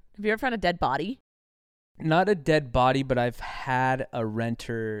died? Have you ever found a dead body? Not a dead body, but I've had a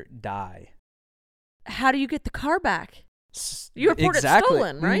renter die. How do you get the car back? You report it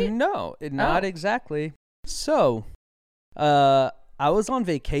stolen, right? No, not exactly. So, I was on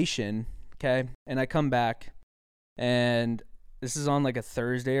vacation, okay, and I come back, and this is on like a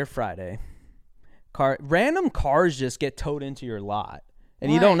Thursday or Friday. Random cars just get towed into your lot,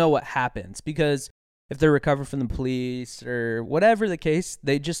 and you don't know what happens because if they're recovered from the police or whatever the case,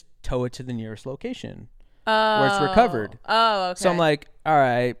 they just tow it to the nearest location where it's recovered. Oh, okay. So I'm like, all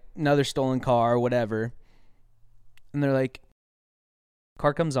right, another stolen car, whatever. And they're like,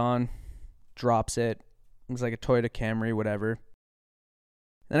 car comes on, drops it. It was like a Toyota Camry, whatever.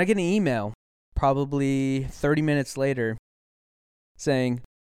 Then I get an email, probably 30 minutes later, saying,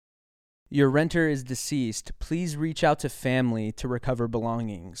 your renter is deceased. Please reach out to family to recover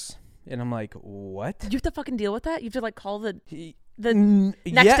belongings. And I'm like, what? You have to fucking deal with that? You have to like call the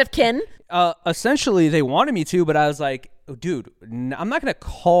next of kin? Essentially, they wanted me to, but I was like, oh, dude, I'm not going to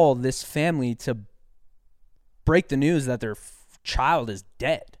call this family to break the news that their child is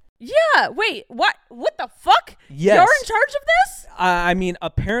dead. Yeah, wait, what the fuck? Yes. You're in charge of this? I mean,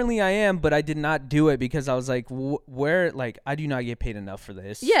 apparently I am, but I did not do it because I was like, where, like, I do not get paid enough for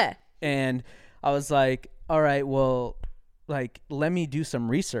this. Yeah. And I was like, all right, well, like, let me do some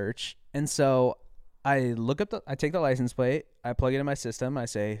research. And so I I take the license plate, I plug it in my system, I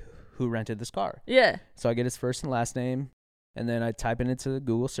say, who rented this car? Yeah. So I get his first and last name, and then I type it into the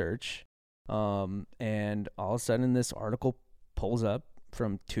Google search. And all of a sudden this article pulls up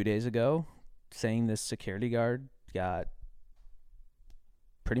from 2 days ago saying this security guard got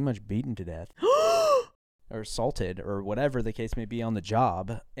pretty much beaten to death or assaulted or whatever the case may be on the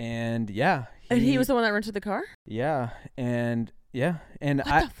job. And yeah. He was the one that rented the car? Yeah. And yeah. And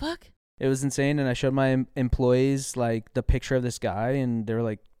what the fuck? It was insane. And I showed my employees like the picture of this guy and they were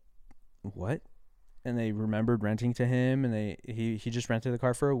like, what? And they remembered renting to him and he just rented the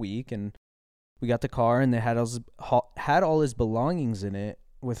car for a week and we got the car and they had all his belongings in it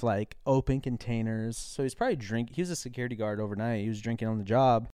with like open containers. So he's probably he was a security guard overnight. He was drinking on the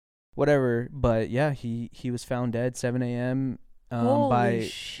job, whatever. But yeah, he was found dead 7 a.m. By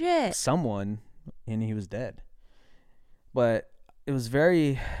shit. someone and he was dead. But it was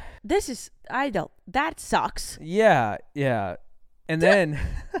very... That sucks. Yeah. And then...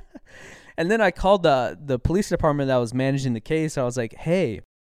 And then I called the police department that was managing the case. I was like, hey,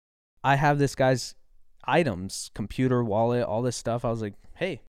 I have this guy's items, computer, wallet, all this stuff. I was like,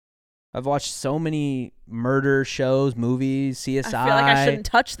 hey, I've watched so many murder shows, movies, CSI. I feel like I shouldn't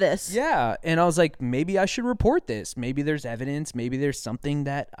touch this. Yeah. And I was like, maybe I should report this. Maybe there's evidence. Maybe there's something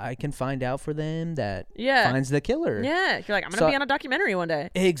that I can find out for them that finds the killer. Yeah. You're like, I'm going to be on a documentary one day.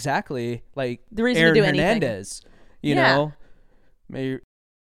 Exactly. Like the reason Aaron to do Hernandez, anything. you know? Maybe,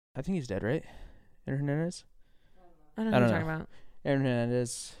 I think he's dead, right? Aaron Hernandez? I don't know what you're talking about. Aaron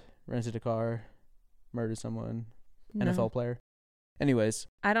Hernandez rented a car, murdered someone, NFL player. Anyways.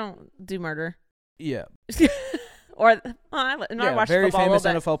 I don't do murder. Yeah. I watched very football famous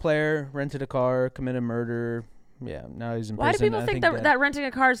NFL player, rented a car, committed murder. Yeah, now he's in prison. Why do people think that renting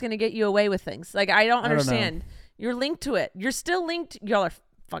a car is going to get you away with things? Like, I don't understand. You're linked to it. You're still linked. Y'all are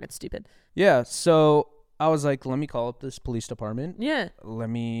fucking stupid. Yeah, so I was like, let me call up this police department. Yeah. Let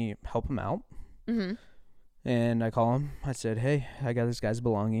me help him out. Mm-hmm. And I call him. I said, hey, I got this guy's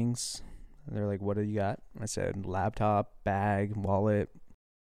belongings. And they're like, what do you got? I said, laptop, bag, wallet.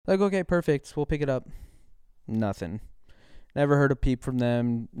 Like, okay, perfect. We'll pick it up. Nothing. Never heard a peep from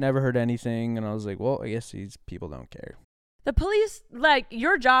them. Never heard anything. And I was like, well, I guess these people don't care. The police, like,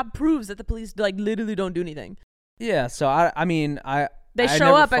 your job proves that the police, like, literally don't do anything. Yeah, so They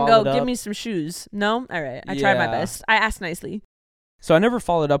show up and go, give me some shoes. No? All right. I tried my best. I asked nicely. So I never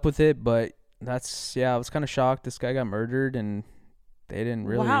followed up with it, but I was kind of shocked. This guy got murdered, and they didn't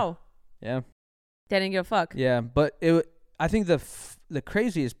really. Wow. Yeah. They didn't give a fuck. Yeah, but I think the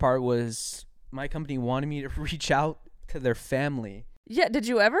craziest part was my company wanted me to reach out to their family. Yeah, did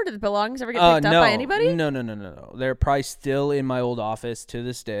the belongings ever get picked up by anybody? No. They're probably still in my old office to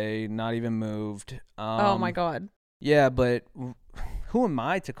this day, not even moved. Oh my God. Yeah, but who am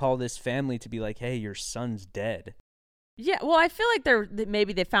I to call this family to be like, hey, your son's dead? Yeah, well, I feel like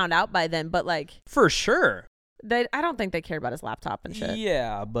maybe they found out by then, but like for sure. I don't think they cared about his laptop and shit.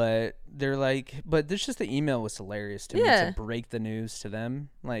 Yeah, but they're like, but there's just the email was hilarious to me to break the news to them.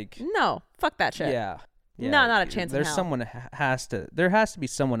 Like, no, fuck that shit. Yeah. No, not a chance. There's there has to be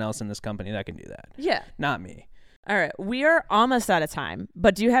someone else in this company that can do that. Yeah. Not me. All right. We are almost out of time,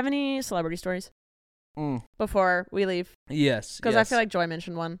 but do you have any celebrity stories before we leave? Yes. Because I feel like Joy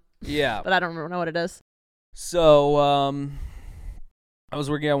mentioned one. Yeah. But I don't know what it is. So, I was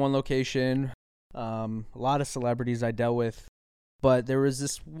working at one location. A lot of celebrities I dealt with, but there was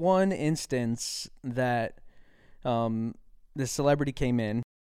this one instance that this celebrity came in.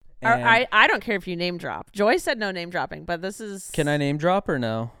 I don't care if you name drop. Joy said no name dropping, but this is... Can I name drop or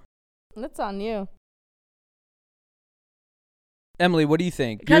no? That's on you. Emily, what do you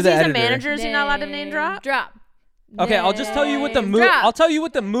think? Because he's a manager, is he not allowed to name drop? Drop. Okay, I'll just tell you what the movie. I'll tell you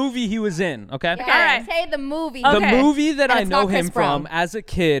what the movie he was in. Okay. Yeah, all right. Say the movie. The movie that I know him from as a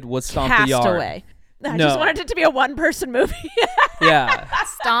kid was Stomp the Yard. Castaway. I just wanted it to be a one-person movie. Yeah.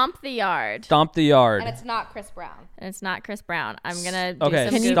 Stomp the Yard. Stomp the Yard. And it's not Chris Brown. And it's not Chris Brown. I'm gonna do okay.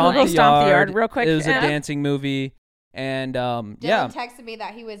 some Can you Stomp Google the Stomp the Yard real quick? It was a dancing movie, and Dylan texted me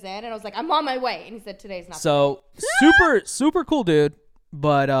that he was in, and I was like, I'm on my way, and he said today's not. So super cool dude.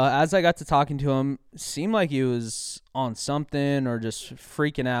 But as I got to talking to him, seemed like he was on something or just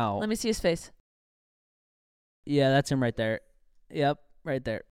freaking out. Let me see his face. Yeah, that's him right there. Yep, right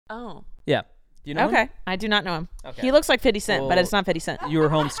there. Oh. Yeah. Do you know him? I do not know him. Okay. He looks like 50 Cent, but it's not 50 Cent. You were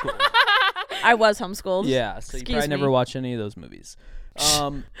homeschooled. I was homeschooled. Yeah, so you probably never watched any of those movies.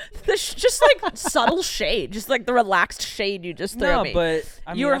 There's just like subtle shade, just like the relaxed shade you just threw at me. But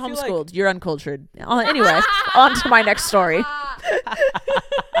I mean, you were homeschooled. You're uncultured. Anyway, on to my next story.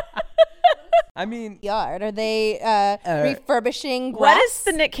 I mean, Yard. Are they refurbishing glass? What is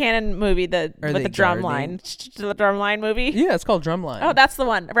the Nick Cannon movie with the drum line? The drum line movie? Yeah, it's called Drumline. Oh, that's the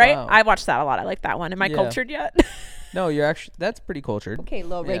one, right? Wow. I watched that a lot. I like that one. Am I cultured yet? No, you're actually. That's pretty cultured. Okay,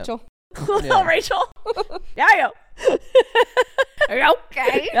 little Rachel. Little Rachel. Yeah.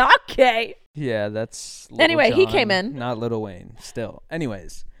 Okay. Okay. Yeah, that's. Little anyway, John, he came in. Not Lil Wayne. Still.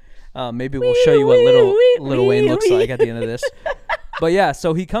 Anyways, maybe we'll show you what Lil Wayne looks like at the end of this. But yeah,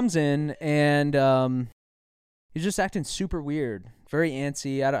 so he comes in and he's just acting super weird, very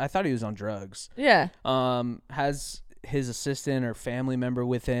antsy. I thought he was on drugs. Yeah. Has his assistant or family member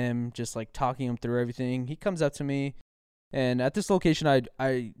with him, just like talking him through everything. He comes up to me, and at this location,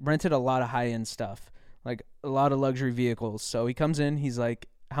 I rented a lot of high end stuff, like a lot of luxury vehicles. So he comes in, he's like,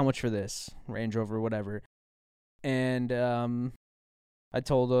 "How much for this Range Rover, whatever?" And I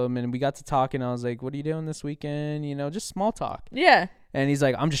told him, and we got to talking. I was like, "What are you doing this weekend?" You know, just small talk. Yeah. And he's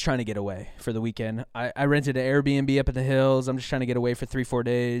like, I'm just trying to get away for the weekend. I rented an Airbnb up at the hills. I'm just trying to get away for 3-4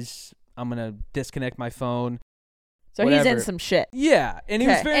 days. I'm going to disconnect my phone. So whatever. He's in some shit. Yeah. And he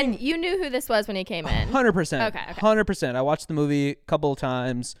was very... And you knew who this was when he came in? 100%. Okay. 100%. I watched the movie a couple of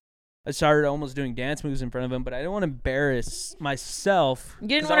times. I started almost doing dance moves in front of him, but I didn't want to embarrass myself. You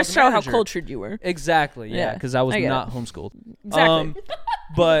didn't want to show how cultured you were. Exactly, yeah, because I was not homeschooled. Exactly.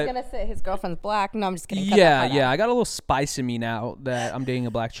 But I was going to say his girlfriend's black. No, I'm just kidding. Yeah. I got a little spice in me now that I'm dating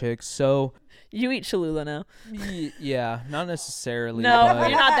a black chick, so... You eat Cholula now. Yeah, not necessarily. No,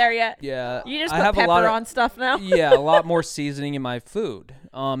 you're not there yet. Yeah. You just put pepper on stuff now? Yeah, a lot more seasoning in my food.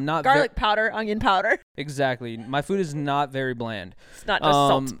 Not garlic powder, onion powder. Exactly. My food is not very bland. It's not just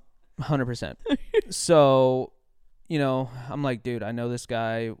salt. 100%. So, I'm like, dude, I know this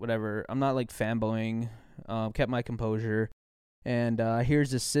guy, whatever. I'm not like fanboying. Kept my composure. And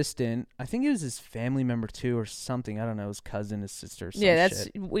here's his assistant. I think it was his family member too or something. I don't know, his cousin, his sister, some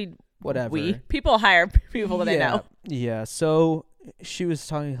shit. Whatever. People hire people that they know. Yeah. So she was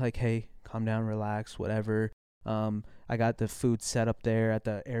talking like, hey, calm down, relax, whatever. I got the food set up there at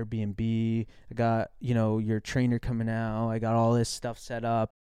the Airbnb. I got, your trainer coming out. I got all this stuff set up.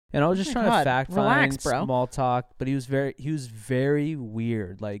 And I was just trying to fact find small talk, but he was very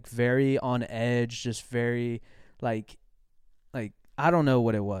weird, like very on edge, just very like I don't know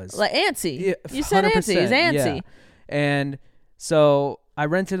what it was. Like antsy. Yeah, you said antsy. He's antsy. Yeah. And so I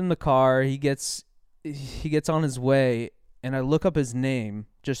rented him the car. He gets on his way, and I look up his name,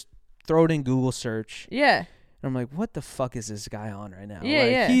 just throw it in Google search. Yeah. And I'm like, what the fuck is this guy on right now?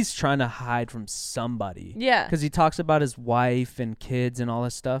 Yeah, He's trying to hide from somebody. Yeah. Because he talks about his wife and kids and all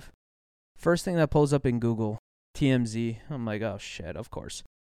this stuff. First thing that pulls up in Google, TMZ. I'm like, oh, shit, of course.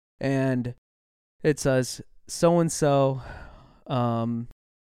 And it says, so-and-so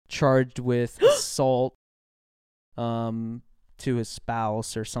charged with assault to his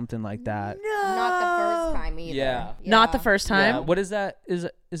spouse or something like that. No. Not the first time either. Yeah. Not the first time. Yeah. What is that? Is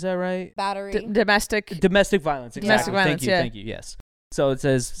that right? Battery. Domestic violence. Exactly. Domestic violence. Thank you. Yes. So it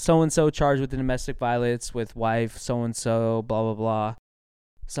says so-and-so charged with domestic violence with wife so-and-so, blah, blah, blah.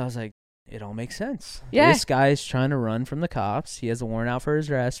 So I was like, it all makes sense. Yeah. This guy's trying to run from the cops. He has a warrant out for his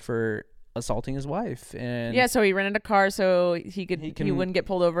arrest for assaulting his wife. And yeah, so he rented a car so he wouldn't get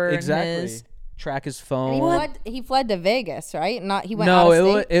pulled over. Exactly. Track his phone. And he fled to Vegas, right? He went out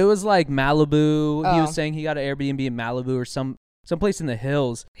of state? It was like Malibu. Oh. He was saying he got an Airbnb in Malibu or someplace in the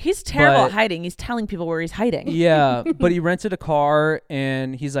hills. He's terrible at hiding. He's telling people where he's hiding. Yeah, but he rented a car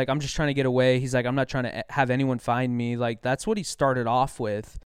and he's like, I'm just trying to get away. He's like, I'm not trying to have anyone find me. Like, that's what he started off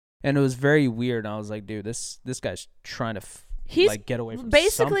with. And it was very weird. And I was like, dude, this guy's trying to get away from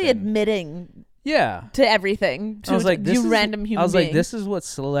basically something. Admitting to everything. To I was like, random human being. I was like, this is what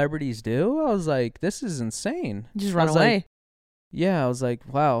celebrities do? I was like, this is insane. Just run away. I was like,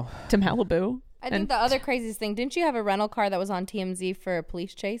 wow. To Malibu. I think the other craziest thing, didn't you have a rental car that was on TMZ for a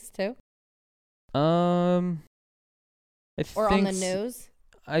police chase too? Or on the news?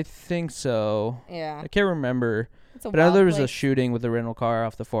 I think so. Yeah. I can't remember. But I know there was a shooting with a rental car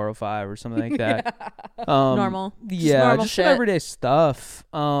off the 405 or something like that. Normal. Yeah, just some everyday stuff.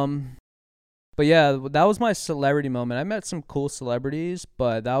 But yeah, that was my celebrity moment. I met some cool celebrities,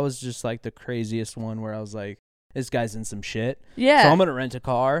 but that was just like the craziest one where I was like, this guy's in some shit. Yeah. So I'm going to rent a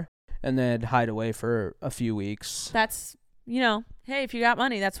car and then hide away for a few weeks. That's, hey, if you got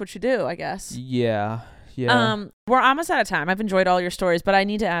money, that's what you do, I guess. Yeah. We're almost out of time. I've enjoyed all your stories, but I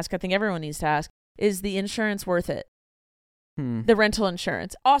need to ask, I think everyone needs to ask, is the insurance worth it? The rental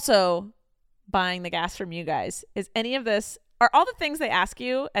insurance. Also, buying the gas from you guys. Is any of this, are all the things they ask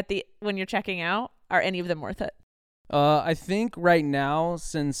you when you're checking out, are any of them worth it? I think right now,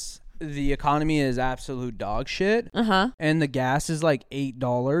 since the economy is absolute dog shit, and the gas is like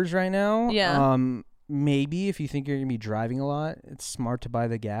 $8 right now. Yeah. Maybe if you think you're gonna be driving a lot, it's smart to buy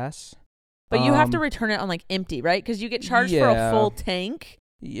the gas. But you have to return it on like empty, right? Because you get charged for a full tank.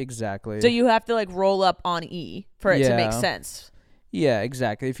 Exactly. So you have to like roll up on E for it to make sense. Yeah,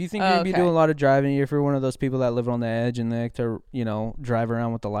 exactly. If you think you're going to be doing a lot of driving, if you're one of those people that live on the edge and they like to, drive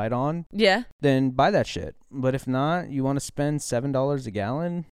around with the light on, then buy that shit. But if not, you want to spend $7 a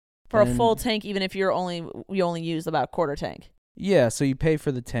gallon for a full tank, even if you only use about a quarter tank. Yeah, so you pay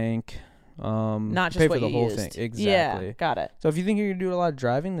for the tank. Not just pay what for the you whole used. thing. Exactly. Yeah, got it. So if you think you're going to do a lot of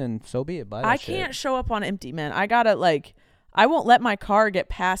driving, then so be it. Buy that shit. I can't show up on empty, man. I got to I won't let my car get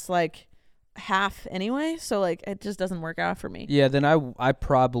past like half anyway, so like it just doesn't work out for me. Yeah, then I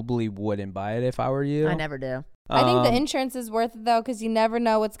probably wouldn't buy it if I were you. I never do. I think the insurance is worth it though, because you never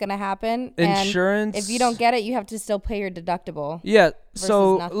know what's gonna happen. Insurance. And if you don't get it, you have to still pay your deductible. Yeah.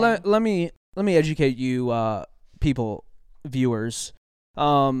 So let me educate you, viewers.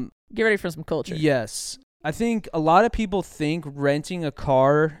 Get ready for some culture. Yes. I think a lot of people think renting a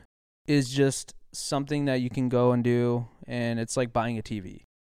car is just something that you can go and do, and it's like buying a TV.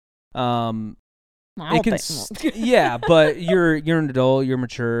 Yeah, but you're an adult, you're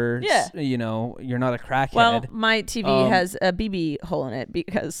mature. Yeah. You know, you're not a crackhead. Well, my TV has a BB hole in it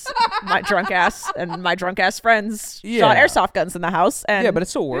because my drunk ass and my drunk ass friends shot airsoft guns in the house. And yeah, but it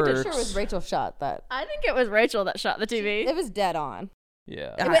still works. I'm pretty sure it was Rachel shot that. I think it was Rachel that shot the TV. It was dead on.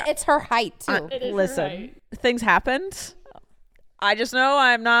 Yeah. It's her height, too. Listen, things happened. I just know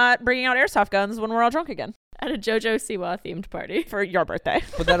I'm not bringing out airsoft guns when we're all drunk again. At a JoJo Siwa themed party. For your birthday.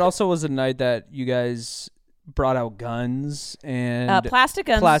 But that also was a night that you guys brought out guns and... plastic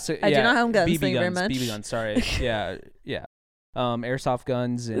guns. I do not own guns, BB thank you very guns, much. BB guns, sorry. Yeah. Airsoft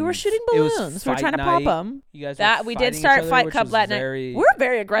guns. And we were shooting balloons. We were trying to pop them. You guys we did start Fight Club that night. We're a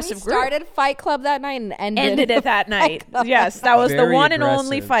very aggressive group. We started Fight Club that night and ended it that night. Yes, that was the one and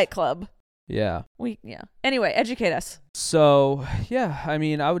only Fight Club. Yeah. Anyway, educate us. So, yeah, I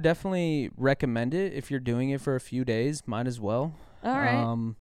mean, I would definitely recommend it if you're doing it for a few days. Might as well. All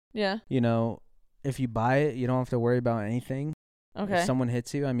right. Yeah. You know, if you buy it, you don't have to worry about anything. Okay. If someone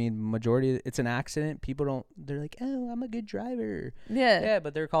hits you, I mean, majority, it's an accident. People they're like, oh, I'm a good driver. Yeah. Yeah,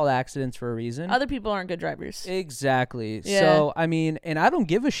 but they're called accidents for a reason. Other people aren't good drivers. Exactly. Yeah. So, I mean, and I don't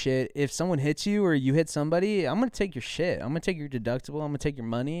give a shit if someone hits you or you hit somebody. I'm going to take your shit. I'm going to take your deductible. I'm going to take your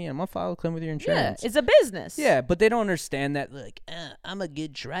money. I'm going to file a claim with your insurance. Yeah, it's a business. Yeah, but they don't understand that, like, I'm a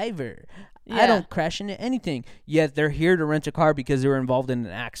good driver. Yeah. I don't crash into anything. Yet they're here to rent a car because they were involved in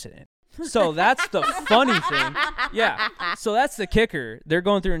an accident. So that's the funny thing. Yeah. So that's the kicker. They're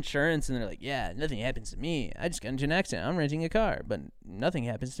going through insurance and they're like, yeah, nothing happens to me. I just got into an accident. I'm renting a car, but nothing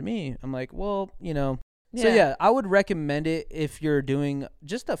happens to me. I'm like, well, you know. So yeah, I would recommend it if you're doing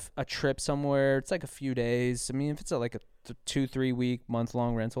just a trip somewhere. It's like a few days. I mean, if it's like a 2-3 week,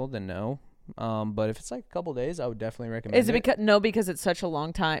 month-long rental, then no. But if it's like a couple days, I would definitely recommend it. Is it because it's such a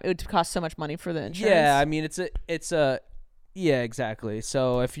long time? It would cost so much money for the insurance. Yeah, I mean, it's a yeah, exactly.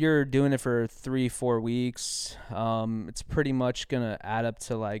 So if you're doing it for 3-4 weeks, it's pretty much gonna add up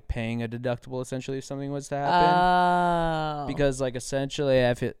to like paying a deductible essentially if something was to happen. Because like essentially,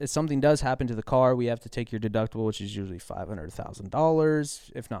 if something does happen to the car, we have to take your deductible, which is usually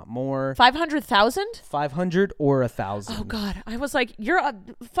 $500,000, if not more. 500,000? 500 or 1,000. Oh God, I was like, you're a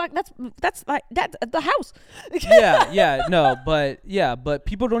fuck. That's like that's the house. But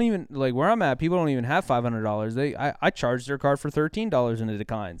people don't even like where I'm at. People don't even have $500. I charge their card for $13 and it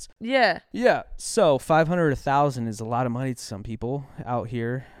declines. Yeah. So 500 or 1,000 is a lot of money to some people out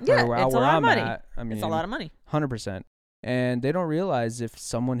here. Yeah, where it's a lot of money. I mean, it's a lot of money. 100%. And they don't realize if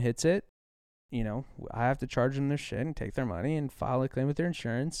someone hits it, you know, I have to charge them their shit and take their money and file a claim with their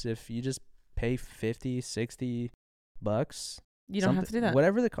insurance. If you just pay $50-$60, you don't have to do that.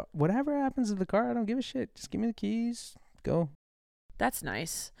 Whatever happens to the car, I don't give a shit. Just give me the keys. Go. That's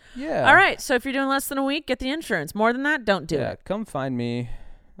nice. Yeah. All right. So if you're doing less than a week, get the insurance. More than that, don't do it. Come find me.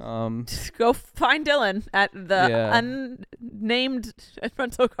 Go find Dylan at the unnamed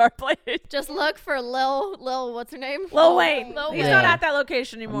rental car place. Just look for Lil, what's her name? Lil Wayne. Lil He's Wayne. not at that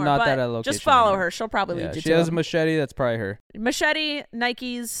location anymore. Not but at that location. Just follow anymore. her. She'll probably lead you to She has him. a machete. That's probably her. Machete,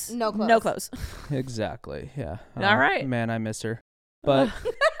 Nikes, no clothes. Exactly. Yeah. All right. Man, I miss her. But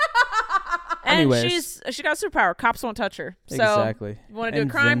and anyways, she got a superpower. Cops won't touch her. So exactly. You want to do a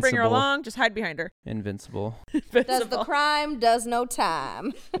crime? Bring her along. Just hide behind her. Invincible. Does the crime, does no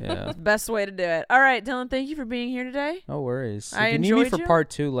time. Yeah. Best way to do it. All right, Dylan. Thank you for being here today. No worries. I if you need me for part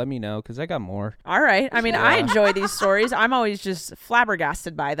 2, let me know because I got more. All right. I mean, I enjoy these stories. I'm always just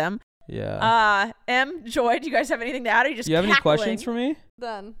flabbergasted by them. Yeah. Joy, do you guys have anything to add? Or you just do you have cackling? any questions for me?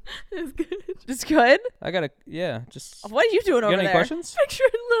 Done. It's good. It's good? I got just. What are you doing over there? You got any questions? Picturing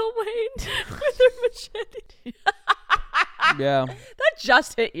Lil Wayne with her machete. Yeah. That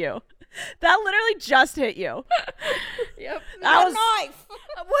just hit you. That literally just hit you. Yep. That was a knife.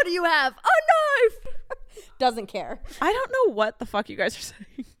 What do you have? A knife. Doesn't care. I don't know what the fuck you guys are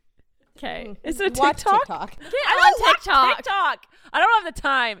saying. Okay. Is it a Watch TikTok? Get I on TikTok. TikTok. I don't have the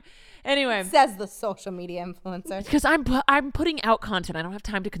time. Anyway, says the social media influencer. Because I'm putting out content. I don't have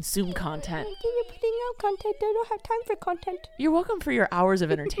time to consume content. You're putting out content. I don't have time for content. You're welcome for your hours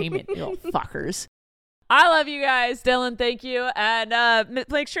of entertainment, you little fuckers. I love you guys, Dylan. Thank you, and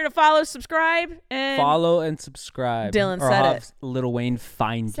make sure to follow, subscribe, and follow and subscribe. Dylan or said have it. Lil Wayne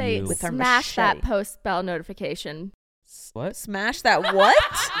find you with her smash machete. that post bell notification. What? Smash that what?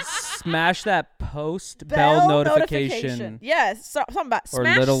 Smash that post bell notification. Yes, something about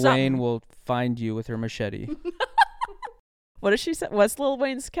smash or Lil something. Wayne will find you with her machete. What does she say? What's Lil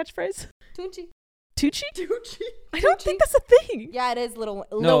Wayne's catchphrase? Tunchi. Tucci? I don't think that's a thing. Yeah, it is Lil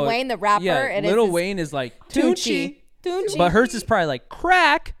Wayne, the rapper. Yeah, Lil Wayne is like Tucci. But hers is probably like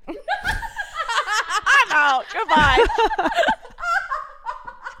crack. I'm out. Goodbye.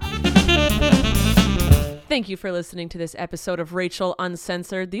 Thank you for listening to this episode of Rachel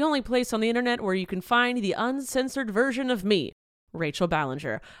Uncensored, the only place on the internet where you can find the uncensored version of me, Rachel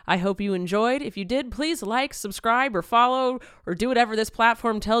Ballinger. I hope you enjoyed. If you did, please like, subscribe, or follow, or do whatever this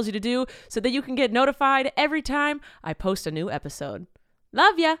platform tells you to do so that you can get notified every time I post a new episode.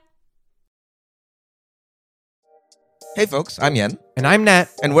 Love ya! Hey folks, I'm Yen. And I'm Nat.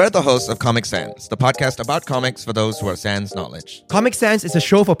 And we're the hosts of Comic Sans, the podcast about comics for those who are sans knowledge. Comic Sans is a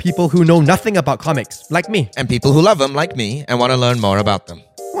show for people who know nothing about comics, like me. And people who love them, like me, and want to learn more about them.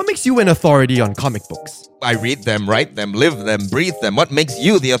 What makes you an authority on comic books? I read them, write them, live them, breathe them. What makes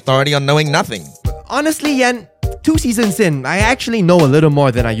you the authority on knowing nothing? Honestly, Yen, 2 seasons in, I actually know a little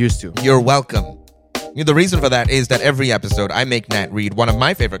more than I used to. You're welcome. The reason for that is that every episode I make Nat read one of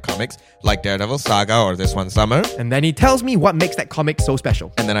my favorite comics, like Daredevil Saga or This One Summer. And then he tells me what makes that comic so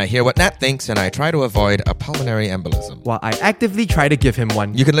special. And then I hear what Nat thinks and I try to avoid a pulmonary embolism. While I actively try to give him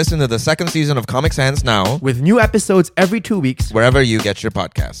one. You can listen to the 2nd season of Comic Sans now. With new episodes every 2 weeks. Wherever you get your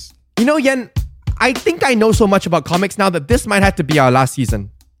podcasts. Yen, I think I know so much about comics now that this might have to be our last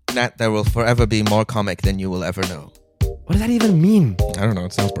season. Nat, there will forever be more comic than you will ever know. What does that even mean? I don't know.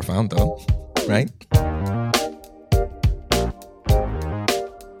 It sounds profound though. Right?